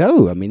asked to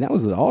go. I mean, that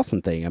was the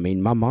awesome thing. I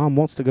mean, my mom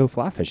wants to go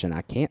fly fishing.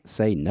 I can't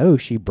say no.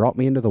 She brought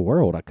me into the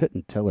world. I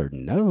couldn't tell her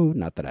no.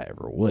 Not that I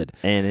ever would.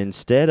 And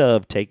instead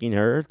of taking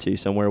her to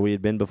somewhere we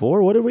had been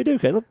before, what did we do,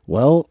 Caleb?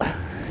 Well,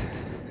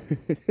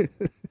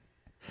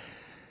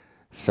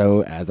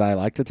 so as I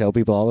like to tell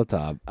people all the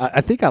time,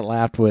 I think I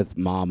laughed with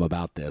Mom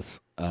about this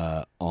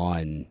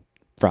on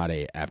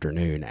Friday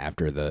afternoon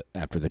after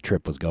the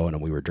trip was going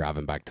and we were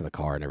driving back to the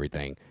car and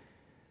everything.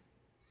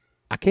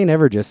 I can't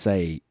ever just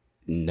say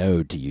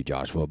no to you,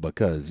 Joshua,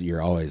 because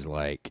you're always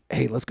like,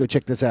 hey, let's go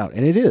check this out.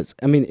 And it is.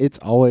 I mean, it's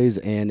always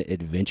an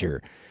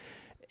adventure.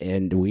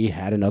 And we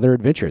had another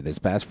adventure this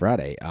past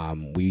Friday.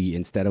 We,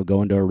 instead of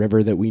going to a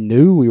river that we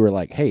knew, we were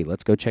like, hey,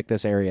 let's go check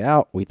this area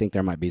out. We think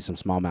there might be some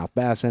smallmouth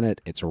bass in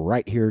it. It's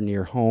right here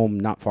near home,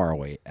 not far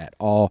away at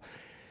all.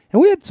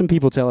 And we had some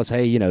people tell us,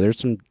 hey,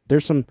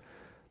 there's some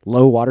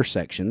low water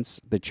sections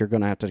that you're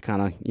going to have to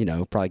kind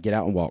of, probably get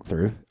out and walk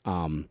through.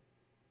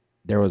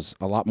 There was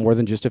a lot more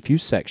than just a few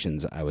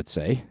sections, I would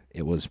say.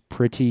 It was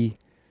pretty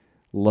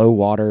low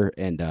water,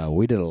 and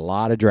we did a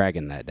lot of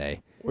dragging that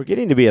day. We're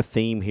getting to be a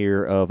theme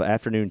here of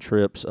afternoon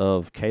trips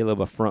of Caleb,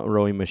 a front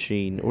rowing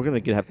machine. We're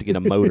going to have to get a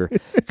motor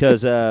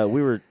because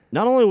we were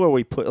not only were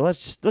we put.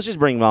 Let's just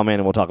bring Mom in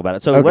and we'll talk about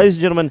it. So, Okay. ladies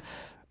and gentlemen,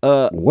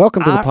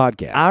 Welcome to the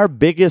podcast. Our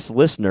biggest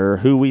listener,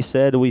 who we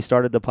said we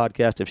started the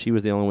podcast if she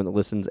was the only one that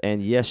listens,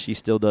 and yes, she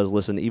still does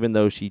listen, even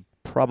though she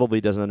probably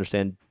doesn't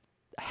understand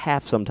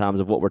half sometimes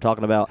of what we're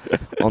talking about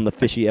on the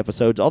fishy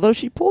episodes. Although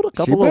she pulled a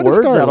couple of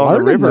words out on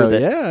the river.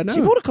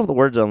 She pulled a couple of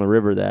words on the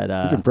river that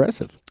it's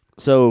impressive.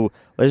 So,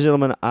 ladies and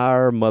gentlemen,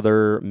 our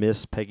mother,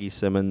 Miss Peggy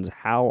Simmons,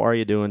 how are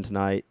you doing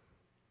tonight,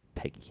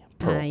 Peggy?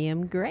 Pearl. I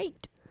am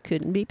great.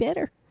 Couldn't be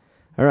better.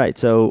 All right,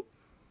 so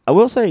I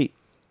will say,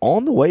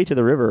 on the way to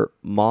the river,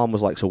 Mom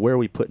was like, "So where are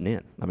we putting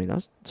in?" I mean,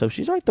 so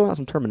she's already throwing out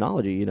some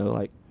terminology, where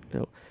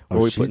are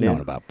we She's putting knowing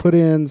in? about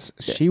put-ins.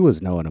 Yeah. She was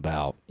knowing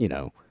about,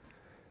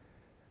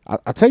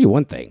 I'll tell you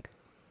one thing.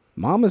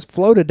 Mom has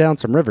floated down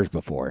some rivers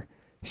before.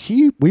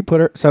 We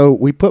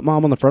put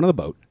Mom on the front of the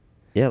boat.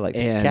 Yeah, like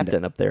And-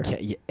 captain up there.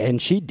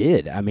 And she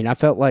did. I mean, I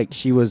felt like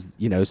she was,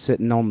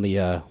 sitting on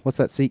the, what's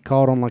that seat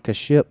called on like a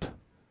ship?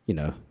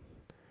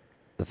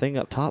 The thing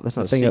up top, that's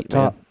not The a thing seat, up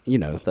top,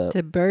 man.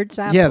 The bird's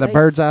eye Yeah, the place.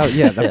 bird's eye.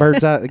 Yeah, the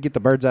bird's eye. Get the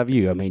bird's eye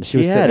view. I mean, she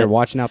was She sitting had there it.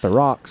 watching out the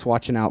rocks,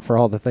 watching out for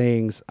all the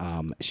things.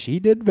 She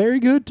did very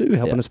good too,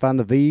 helping Yeah. us find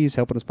the V's,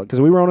 helping us because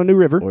we were on a new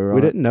river.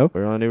 We didn't know. We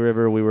were on a new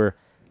river.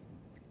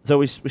 So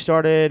we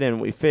started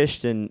and we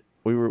fished and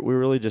we were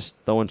really just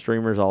throwing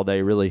streamers all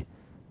day, really.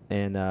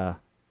 And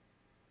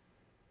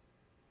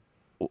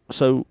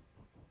so,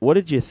 what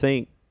did you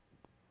think,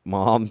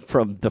 Mom,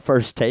 from the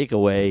first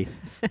takeaway?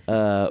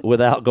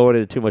 Without going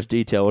into too much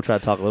detail, we'll try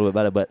to talk a little bit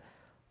about it. But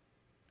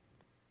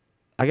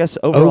I guess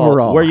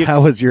overall,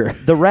 How was your?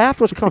 the raft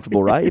was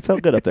comfortable, right? You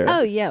felt good up there.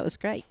 Oh, yeah, it was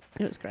great.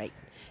 It was great.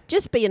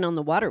 Just being on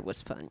the water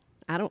was fun.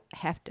 I don't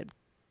have to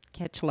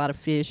catch a lot of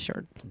fish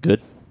or,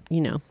 Good.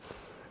 you know,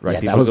 Right. Yeah,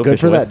 people that was go good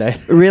for fishing that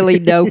with. day. really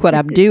know what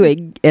I'm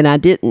doing, and I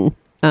didn't.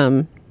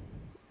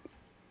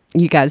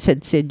 You guys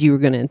had said you were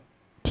going to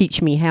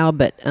teach me how,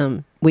 but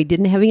we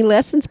didn't have any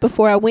lessons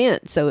before I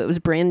went, so it was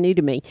brand new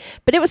to me.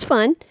 But it was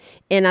fun,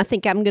 and I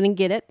think I'm going to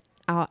get it.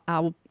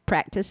 I'll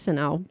practice, and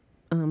I'll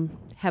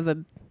have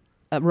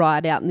a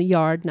rod out in the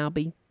yard, and I'll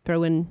be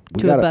throwing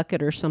to a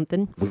bucket or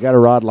something. We got a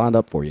rod lined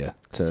up for you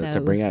to So,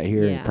 bring out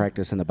here and yeah.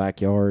 practice in the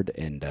backyard,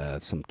 and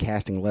some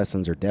casting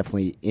lessons are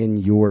definitely in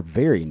your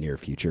very near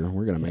future.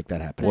 We're going to make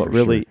that happen. What for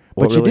really- sure.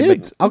 what But you really did.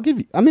 makes- I'll give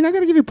you. I mean, I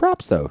got to give you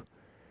props though.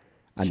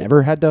 I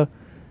never had to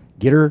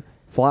get her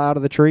fly out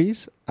of the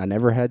trees. I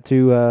never had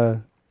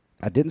to.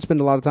 I didn't spend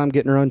a lot of time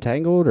getting her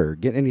untangled or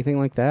getting anything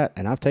like that.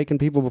 And I've taken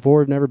people before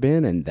who've never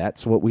been, and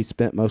that's what we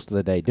spent most of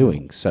the day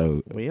doing.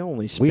 So We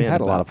only spent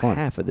had a lot about of fun.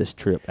 half of this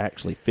trip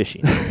actually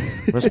fishing.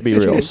 Let's be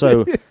real.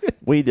 So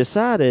we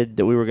decided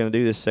that we were going to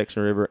do this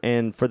section of river,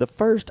 and for the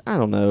first,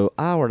 hour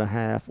and a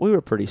half, we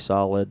were pretty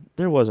solid.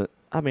 There wasn't,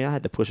 I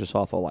had to push us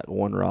off of like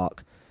one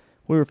rock.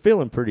 We were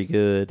feeling pretty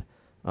good.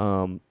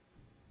 And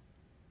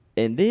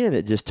then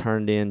it just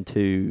turned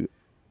into,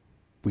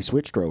 we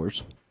switched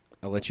rowers.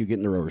 I'll let you get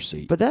in the rower's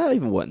seat. but that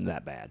even wasn't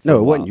that bad. for No, a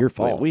it wasn't while. your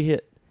fault.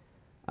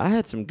 I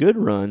had some good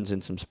runs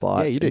in some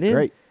spots. Yeah, you and did then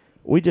great.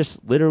 We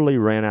just literally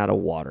ran out of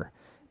water.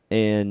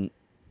 And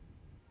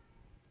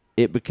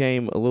it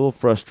became a little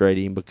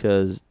frustrating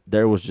because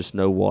there was just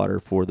no water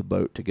for the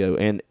boat to go.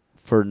 And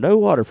for no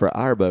water for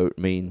our boat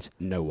means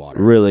No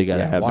water. really got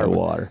to Yeah, have no was-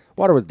 water.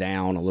 Water was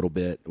down a little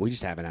bit. We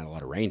just haven't had a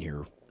lot of rain here.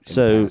 in the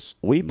So past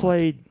we month.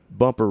 played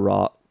bumper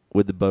rock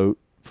with the boat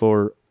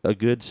for a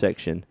good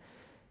section.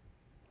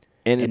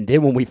 And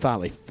then when we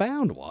finally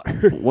found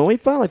water, When we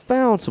finally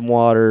found some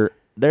water,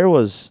 there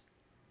was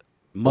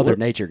Mother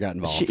Nature got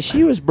involved.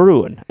 she was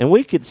brewing, and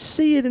we could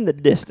see it in the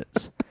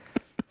distance.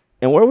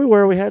 And where we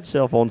were, we had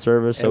cell phone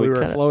service, so and we were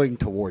kinda, flowing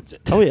towards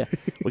it. oh yeah,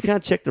 we kind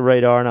of checked the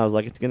radar, and I was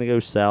like, it's gonna go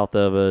south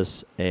of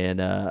us,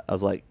 and I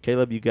was like,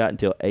 Caleb, you got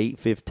until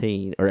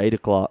 8:15 or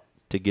 8:00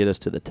 to get us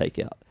to the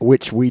takeout.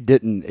 Which we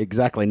didn't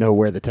exactly know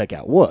where the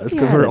takeout was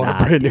because had we're an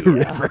on a brand new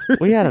river.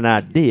 We had an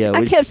idea. I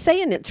We- kept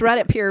saying it's right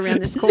up here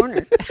around this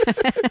corner.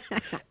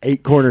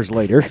 8 corners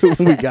later, when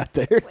we got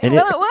there. And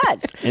Well, it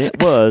was. and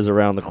it was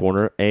around the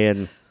corner,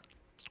 and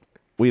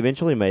we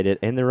eventually made it,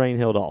 and the rain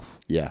held off.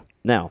 Yeah,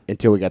 Now,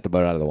 until we got the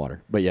boat out of the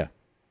water. But yeah,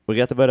 we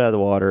got the boat out of the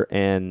water,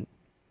 and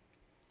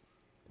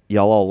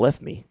y'all all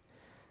left me,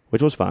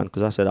 which was fine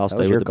because I said I'll That stay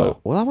was with your the call.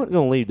 boat. Well, I wasn't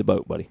going to leave the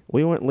boat, buddy.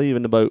 We weren't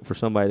leaving the boat for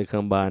somebody to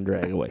come by and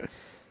drag away.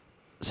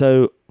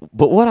 So,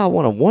 but what I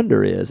want to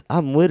wonder is,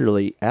 I'm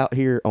literally out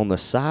here on the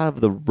side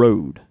of the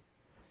road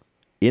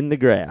in the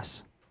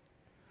grass,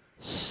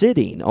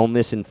 sitting on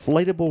this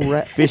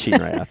inflatable fishing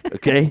raft,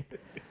 okay,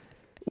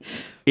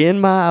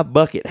 in my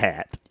bucket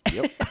hat,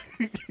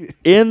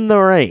 in the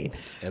rain.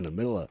 in the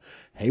middle of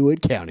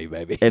Haywood County,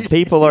 baby. And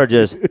people are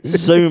just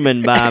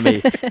zooming by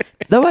me.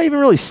 Nobody even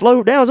really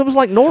slowed down. It was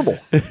like normal.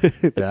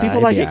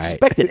 People like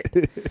expected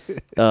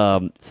it.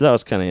 So that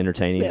was kind of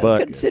entertaining. Well,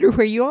 but consider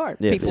where you are.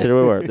 yeah, people. consider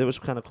where we were. It was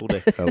kind of cool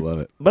day. I love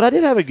it. But I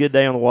did have a good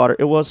day on the water.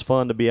 It was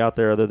fun to be out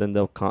there, other than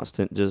the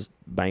constant just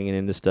banging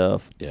into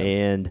stuff. Yeah.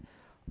 And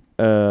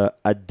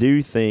I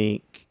do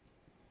think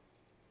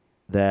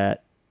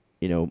that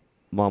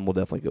Mom will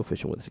definitely go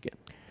fishing with us again.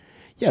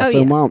 Yeah. Oh, So,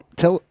 yeah. Mom,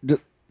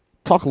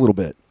 talk a little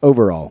bit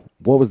overall.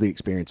 What was the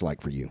experience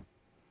like for you?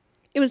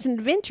 It was an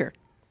adventure.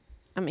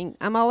 I mean,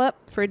 I'm all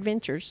up for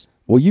adventures.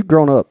 Well, you've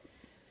grown up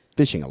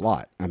fishing a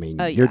lot. I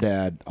mean, Oh, your yeah.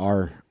 dad,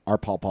 our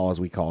pawpaw, as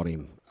we called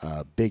him,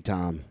 big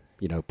time,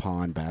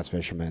 pond bass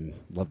fisherman,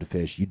 loved to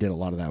fish. You did a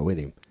lot of that with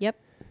him. Yep.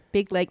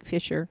 Big lake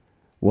fisher.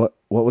 What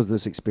was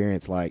this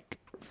experience like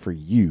for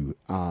you?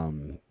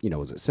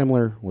 Was it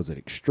similar? Was it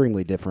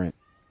extremely different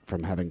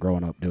from having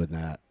grown up doing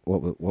that?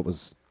 What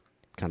was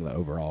kind of the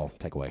overall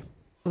takeaway?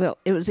 Well,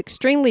 it was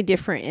extremely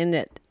different in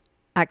that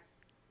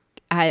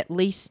I at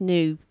least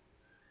knew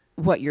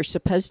what you're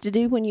supposed to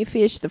do when you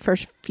fish. The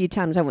first few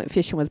times I went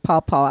fishing with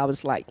Paw, I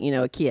was like,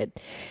 a kid.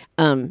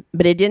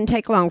 But it didn't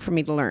take long for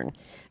me to learn.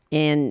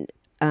 And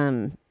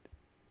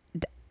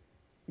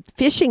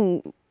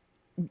fishing,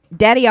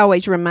 Daddy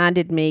always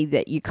reminded me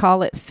that you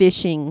call it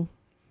fishing,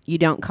 you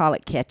don't call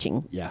it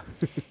catching. Yeah.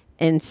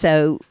 And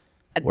so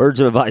Words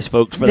of advice,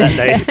 folks, for that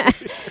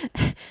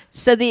day.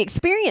 So the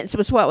experience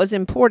was what was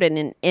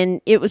important,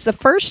 and it was the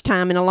first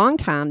time in a long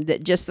time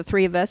that just the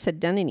three of us had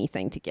done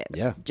anything together.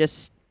 Yeah.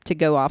 Just to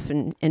go off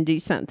and do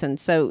something.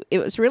 So it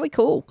was really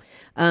cool.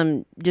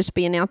 Just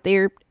being out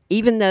there,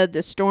 even though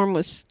the storm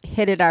was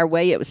headed our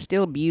way, it was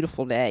still a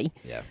beautiful day.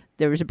 Yeah.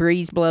 There was a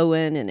breeze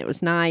blowing, and it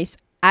was nice.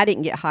 I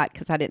didn't get hot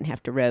because I didn't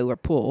have to row or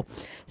pull.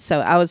 So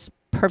I was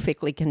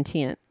perfectly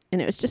content.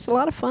 And it was just a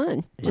lot of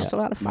fun. Just a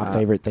lot of fun. My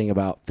favorite thing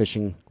about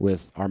fishing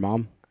with our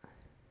mom,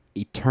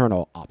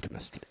 eternal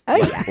optimist. Oh,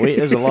 yeah.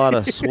 There's a lot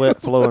of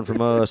sweat flowing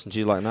from us, and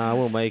she's like, "Nah,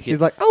 we'll make it." She's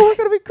like, "Oh, we're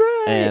gonna be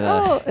great!"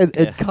 And,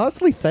 and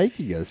constantly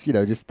thanking us.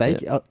 Just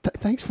thank you.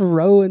 Thanks for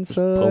rowing,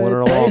 son. pulling her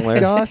along Thanks, there.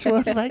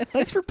 Joshua.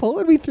 Thanks for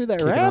pulling me through that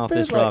Kicking off rapid.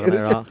 this rock and it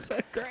that was rock. just so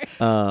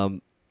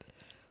great.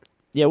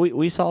 Yeah,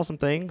 we saw some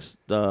things,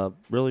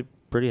 really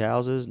pretty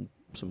houses and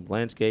some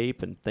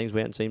landscape and things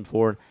we hadn't seen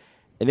before,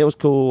 and it was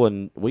cool.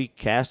 And we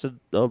casted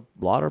a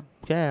lot of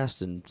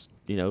casts, and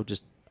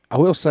just I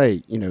will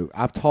say,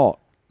 I've taught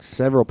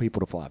several people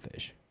to fly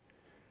fish.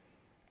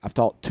 I've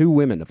taught 2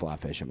 women to fly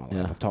fish in my life.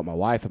 Yeah. I've taught my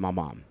wife and my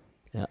mom.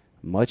 yeah.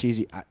 Much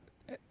easier.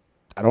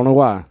 I don't know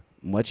why.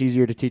 Much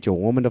easier to teach a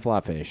woman to fly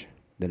fish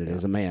than it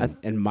is a man,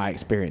 in my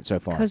experience so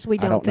far. Because we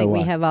I don't know think we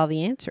why. have all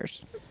the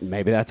answers.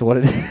 Maybe that's what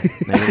it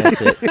is. Maybe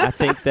that's it. I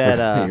think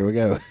that Here we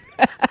go.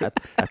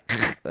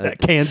 That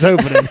can's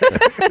opening.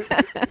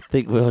 I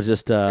think we'll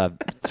just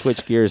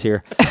switch gears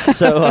here.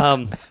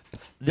 So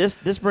this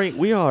spring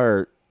we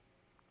are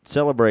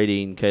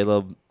celebrating,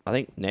 Caleb. I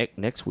think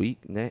next week,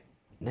 the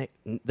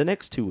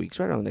next 2 weeks,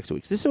 right around the next 2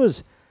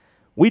 weeks.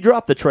 We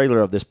dropped the trailer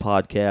of this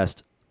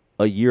podcast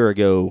a year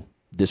ago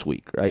this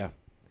week, right? Yeah.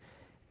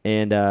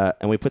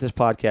 And we put this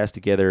podcast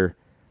together,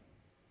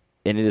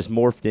 and it has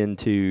morphed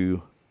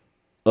into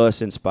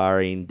us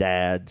inspiring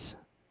dads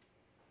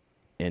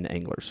and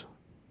anglers.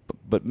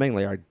 But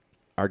mainly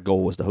our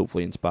goal was to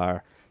hopefully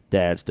inspire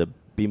dads to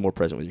be more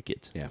present with your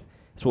kids. Yeah.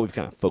 That's what we've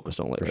kind of focused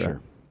on lately. For sure.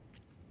 right?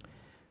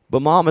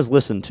 But Mom has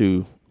listened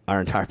to our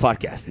entire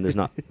podcast, and there's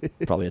not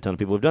probably a ton of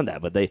people who've done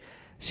that, but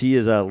she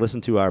has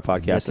listened to our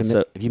podcast. And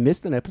so Have you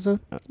missed an episode?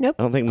 Nope.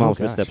 I don't think Mom's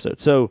missed an gosh. episode.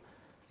 So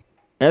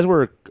as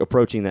we're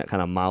approaching that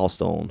kind of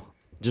milestone,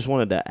 just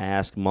wanted to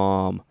ask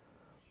Mom,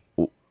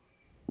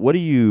 what do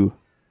you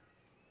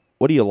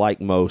what do you like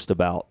most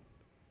about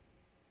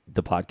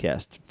the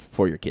podcast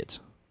for your kids?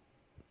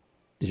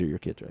 These are your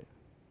kids, right?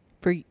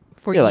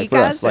 For yeah, you like for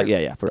guys? us. Like, or-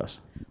 yeah, for us.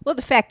 Well,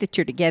 the fact that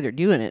you're together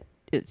doing it,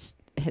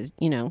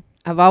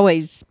 I've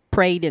always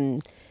prayed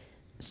and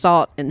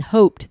sought and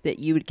hoped that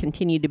you would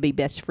continue to be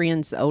best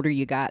friends the older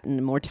you got and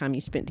the more time you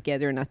spent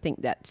together. And I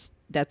think that's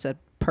a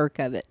perk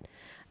of it.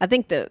 I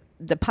think the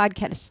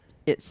podcast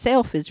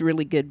itself is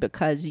really good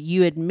because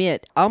you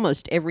admit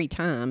almost every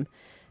time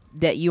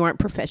that you aren't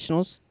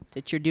professionals,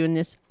 that you're doing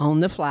this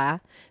on the fly,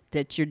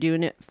 that you're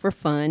doing it for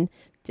fun,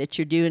 that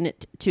you're doing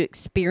it to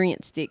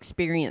experience the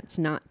experience,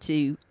 not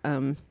to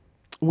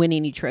win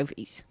any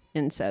trophies.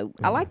 And so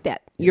I like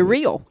that. You're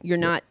real. You're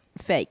not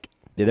fake.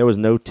 Yeah, there was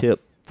no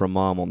tip from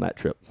Mom on that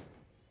trip.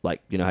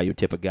 Like, you know how you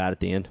tip a guide at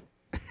the end?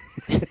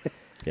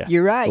 Yeah.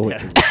 You're right.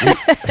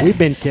 We've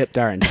been tipped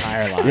our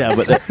entire lives. Yeah,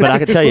 but I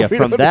can tell you,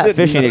 from that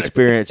fishing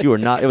experience, you were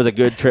not. It was a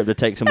good trip to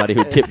take somebody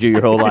who tipped you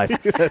your whole life,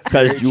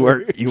 because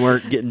you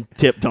weren't getting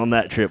tipped on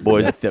that trip,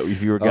 boys.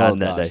 If you were guiding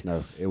that day,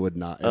 no, it would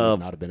not. It would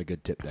not have been a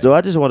good tip day. So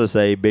I just want to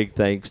say big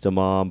thanks to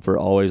Mom for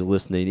always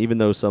listening, even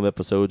though some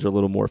episodes are a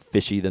little more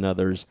fishy than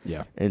others.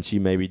 Yeah. And she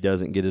maybe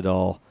doesn't get it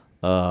all.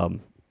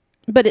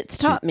 But it's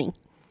taught me,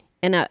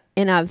 and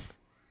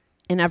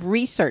I've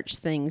researched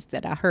things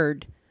that I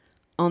heard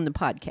on the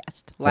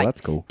podcast, like that's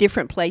cool.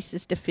 different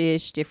places to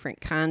fish, different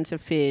kinds of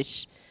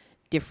fish,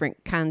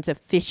 different kinds of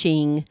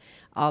fishing,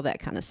 all that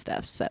kind of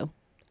stuff. So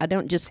I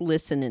don't just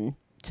listen and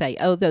say,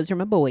 "Oh, those are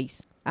my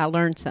boys." I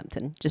learn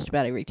something just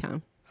about every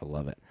time. I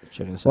love it.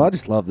 Checking us Well, I out.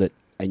 just love that.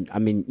 And I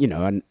mean,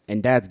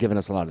 and Dad's given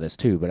us a lot of this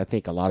too, but I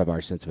think a lot of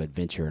our sense of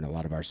adventure and a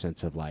lot of our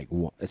sense of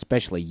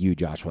especially you,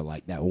 Joshua,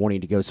 like that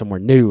wanting to go somewhere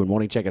new and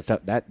wanting to check us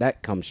out,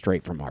 that comes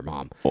straight from our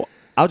mom. Well,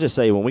 I'll just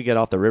say, when we get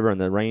off the river and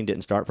the rain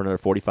didn't start for another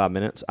 45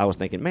 minutes, I was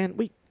thinking, man,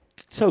 we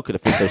so could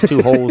have fished those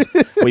 2 holes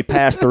we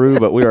passed through,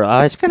 but we were,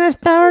 it's going to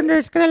thunder,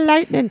 it's going to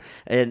lightning.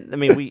 And, I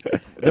mean,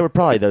 there were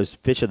probably those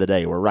fish of the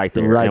day were right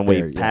there, and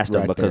we passed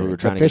them because we were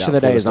trying to get The fish of the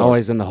out before day is storm.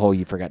 always in the hole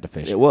you forgot to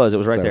fish. It was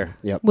right So, there.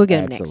 Yep, We'll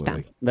get 'em next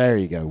absolutely. time. There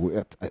you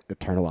go.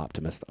 Eternal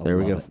optimist. I There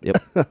we love go.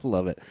 it. Yep.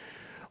 Love it.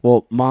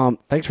 Well, Mom,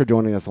 thanks for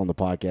joining us on the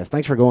podcast.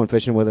 Thanks for going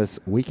fishing with us.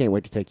 We can't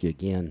wait to take you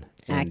again.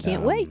 I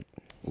can't wait.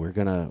 We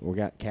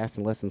got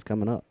casting lessons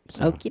coming up.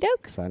 So Okie doke.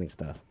 exciting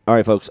stuff. All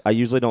right, folks, I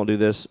usually don't do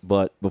this,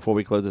 but before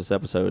we close this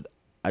episode,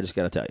 I just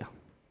got to tell you,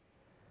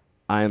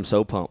 I am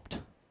so pumped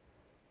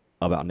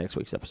about next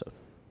week's episode.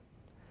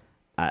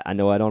 I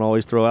know I don't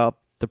always throw out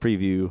the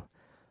preview,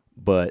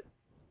 but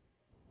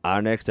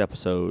our next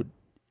episode,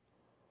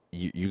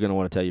 you're going to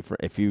want to tell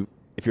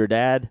if you're a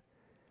dad,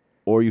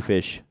 or you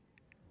fish,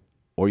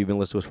 or you've been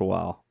listening to us for a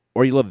while,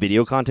 or you love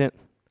video content,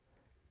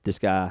 this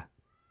guy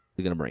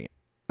is going to bring it.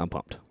 I'm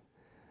pumped.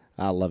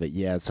 I love it.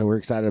 Yeah. So we're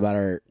excited about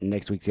our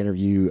next week's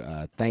interview.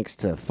 Thanks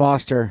to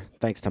Foster.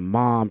 Thanks to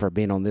Mom for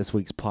being on this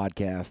week's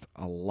podcast.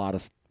 A lot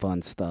of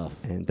fun stuff.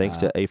 And thanks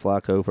to A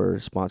Fly Co. for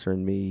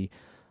sponsoring me.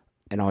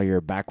 And all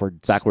your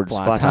backwards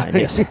fly time,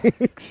 yes.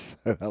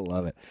 So I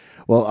love it.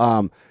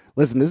 Well,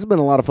 listen, this has been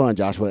a lot of fun,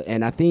 Joshua.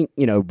 And I think,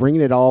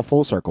 bringing it all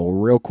full circle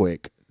real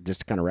quick,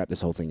 just to kind of wrap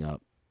this whole thing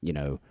up,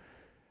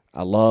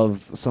 I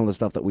love some of the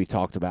stuff that we've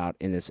talked about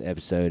in this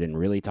episode and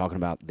really talking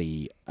about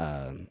the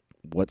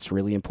what's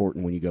really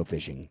important when you go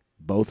fishing.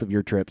 Both of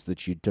your trips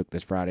that you took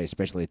this Friday,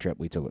 especially the trip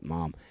we took with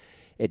Mom,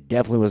 it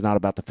definitely was not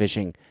about the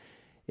fishing.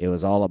 It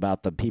was all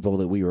about the people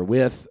that we were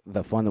with,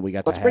 the fun that we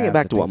got Let's to have. bring it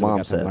back the to what things that we Mom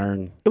got to said.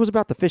 learn. It was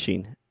about the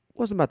fishing. It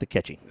wasn't about the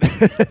catching.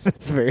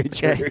 That's very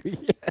true.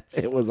 Yeah.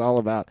 It was all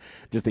about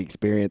just the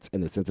experience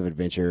and the sense of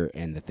adventure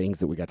and the things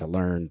that we got to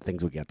learn,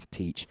 things we got to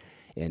teach.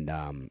 And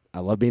I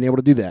love being able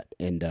to do that.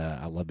 And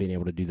I love being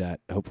able to do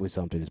that, hopefully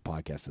some through this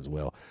podcast as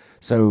well.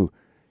 So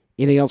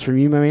anything else from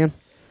you, my man?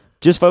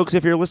 Just, folks,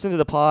 if you're listening to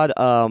the pod,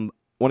 want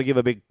to give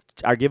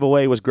our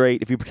giveaway was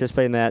great. If you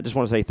participated in that, just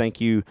want to say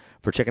thank you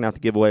for checking out the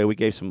giveaway. We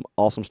gave some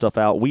awesome stuff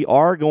out. We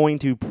are going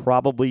to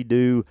probably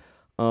do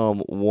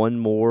one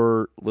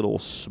more little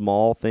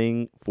small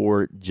thing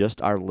for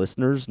just our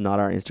listeners,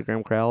 not our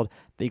Instagram crowd.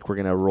 I think we're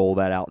going to roll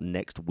that out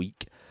next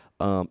week.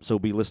 So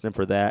be listening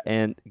for that.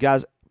 And,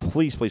 guys,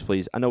 please, please,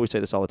 please, I know we say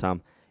this all the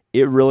time.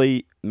 It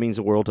really means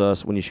the world to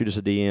us when you shoot us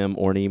a DM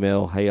or an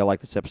email. Hey, I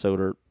like this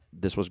episode, or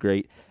this was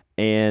great.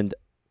 And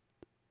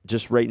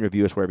just rate and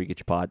review us wherever you get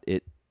your pod.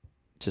 It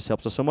just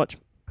helps us so much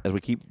as we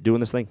keep doing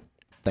this thing.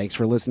 Thanks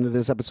for listening to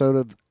this episode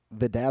of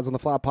the Dads on the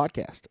Fly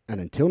podcast. And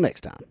until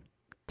next time,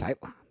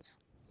 tight lines.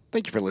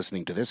 Thank you for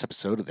listening to this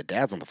episode of the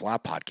Dads on the Fly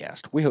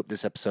podcast. We hope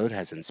this episode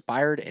has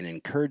inspired and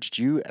encouraged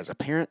you as a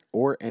parent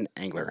or an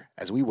angler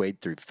as we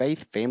wade through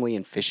faith, family,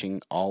 and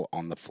fishing all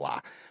on the fly.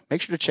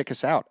 Make sure to check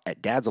us out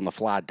at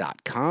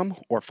dadsonthefly.com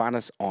or find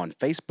us on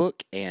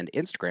Facebook and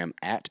Instagram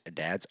at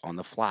Dads on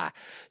the Fly.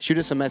 Shoot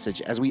us a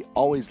message, as we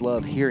always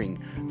love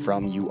hearing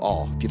from you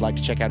all. If you'd like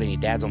to check out any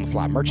Dads on the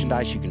Fly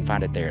merchandise, you can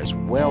find it there as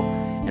well.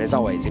 And as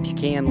always, if you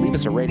can, leave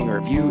us a rating or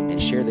review and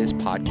share this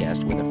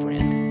podcast with a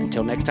friend.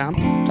 Until next time,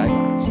 tight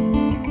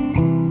lines.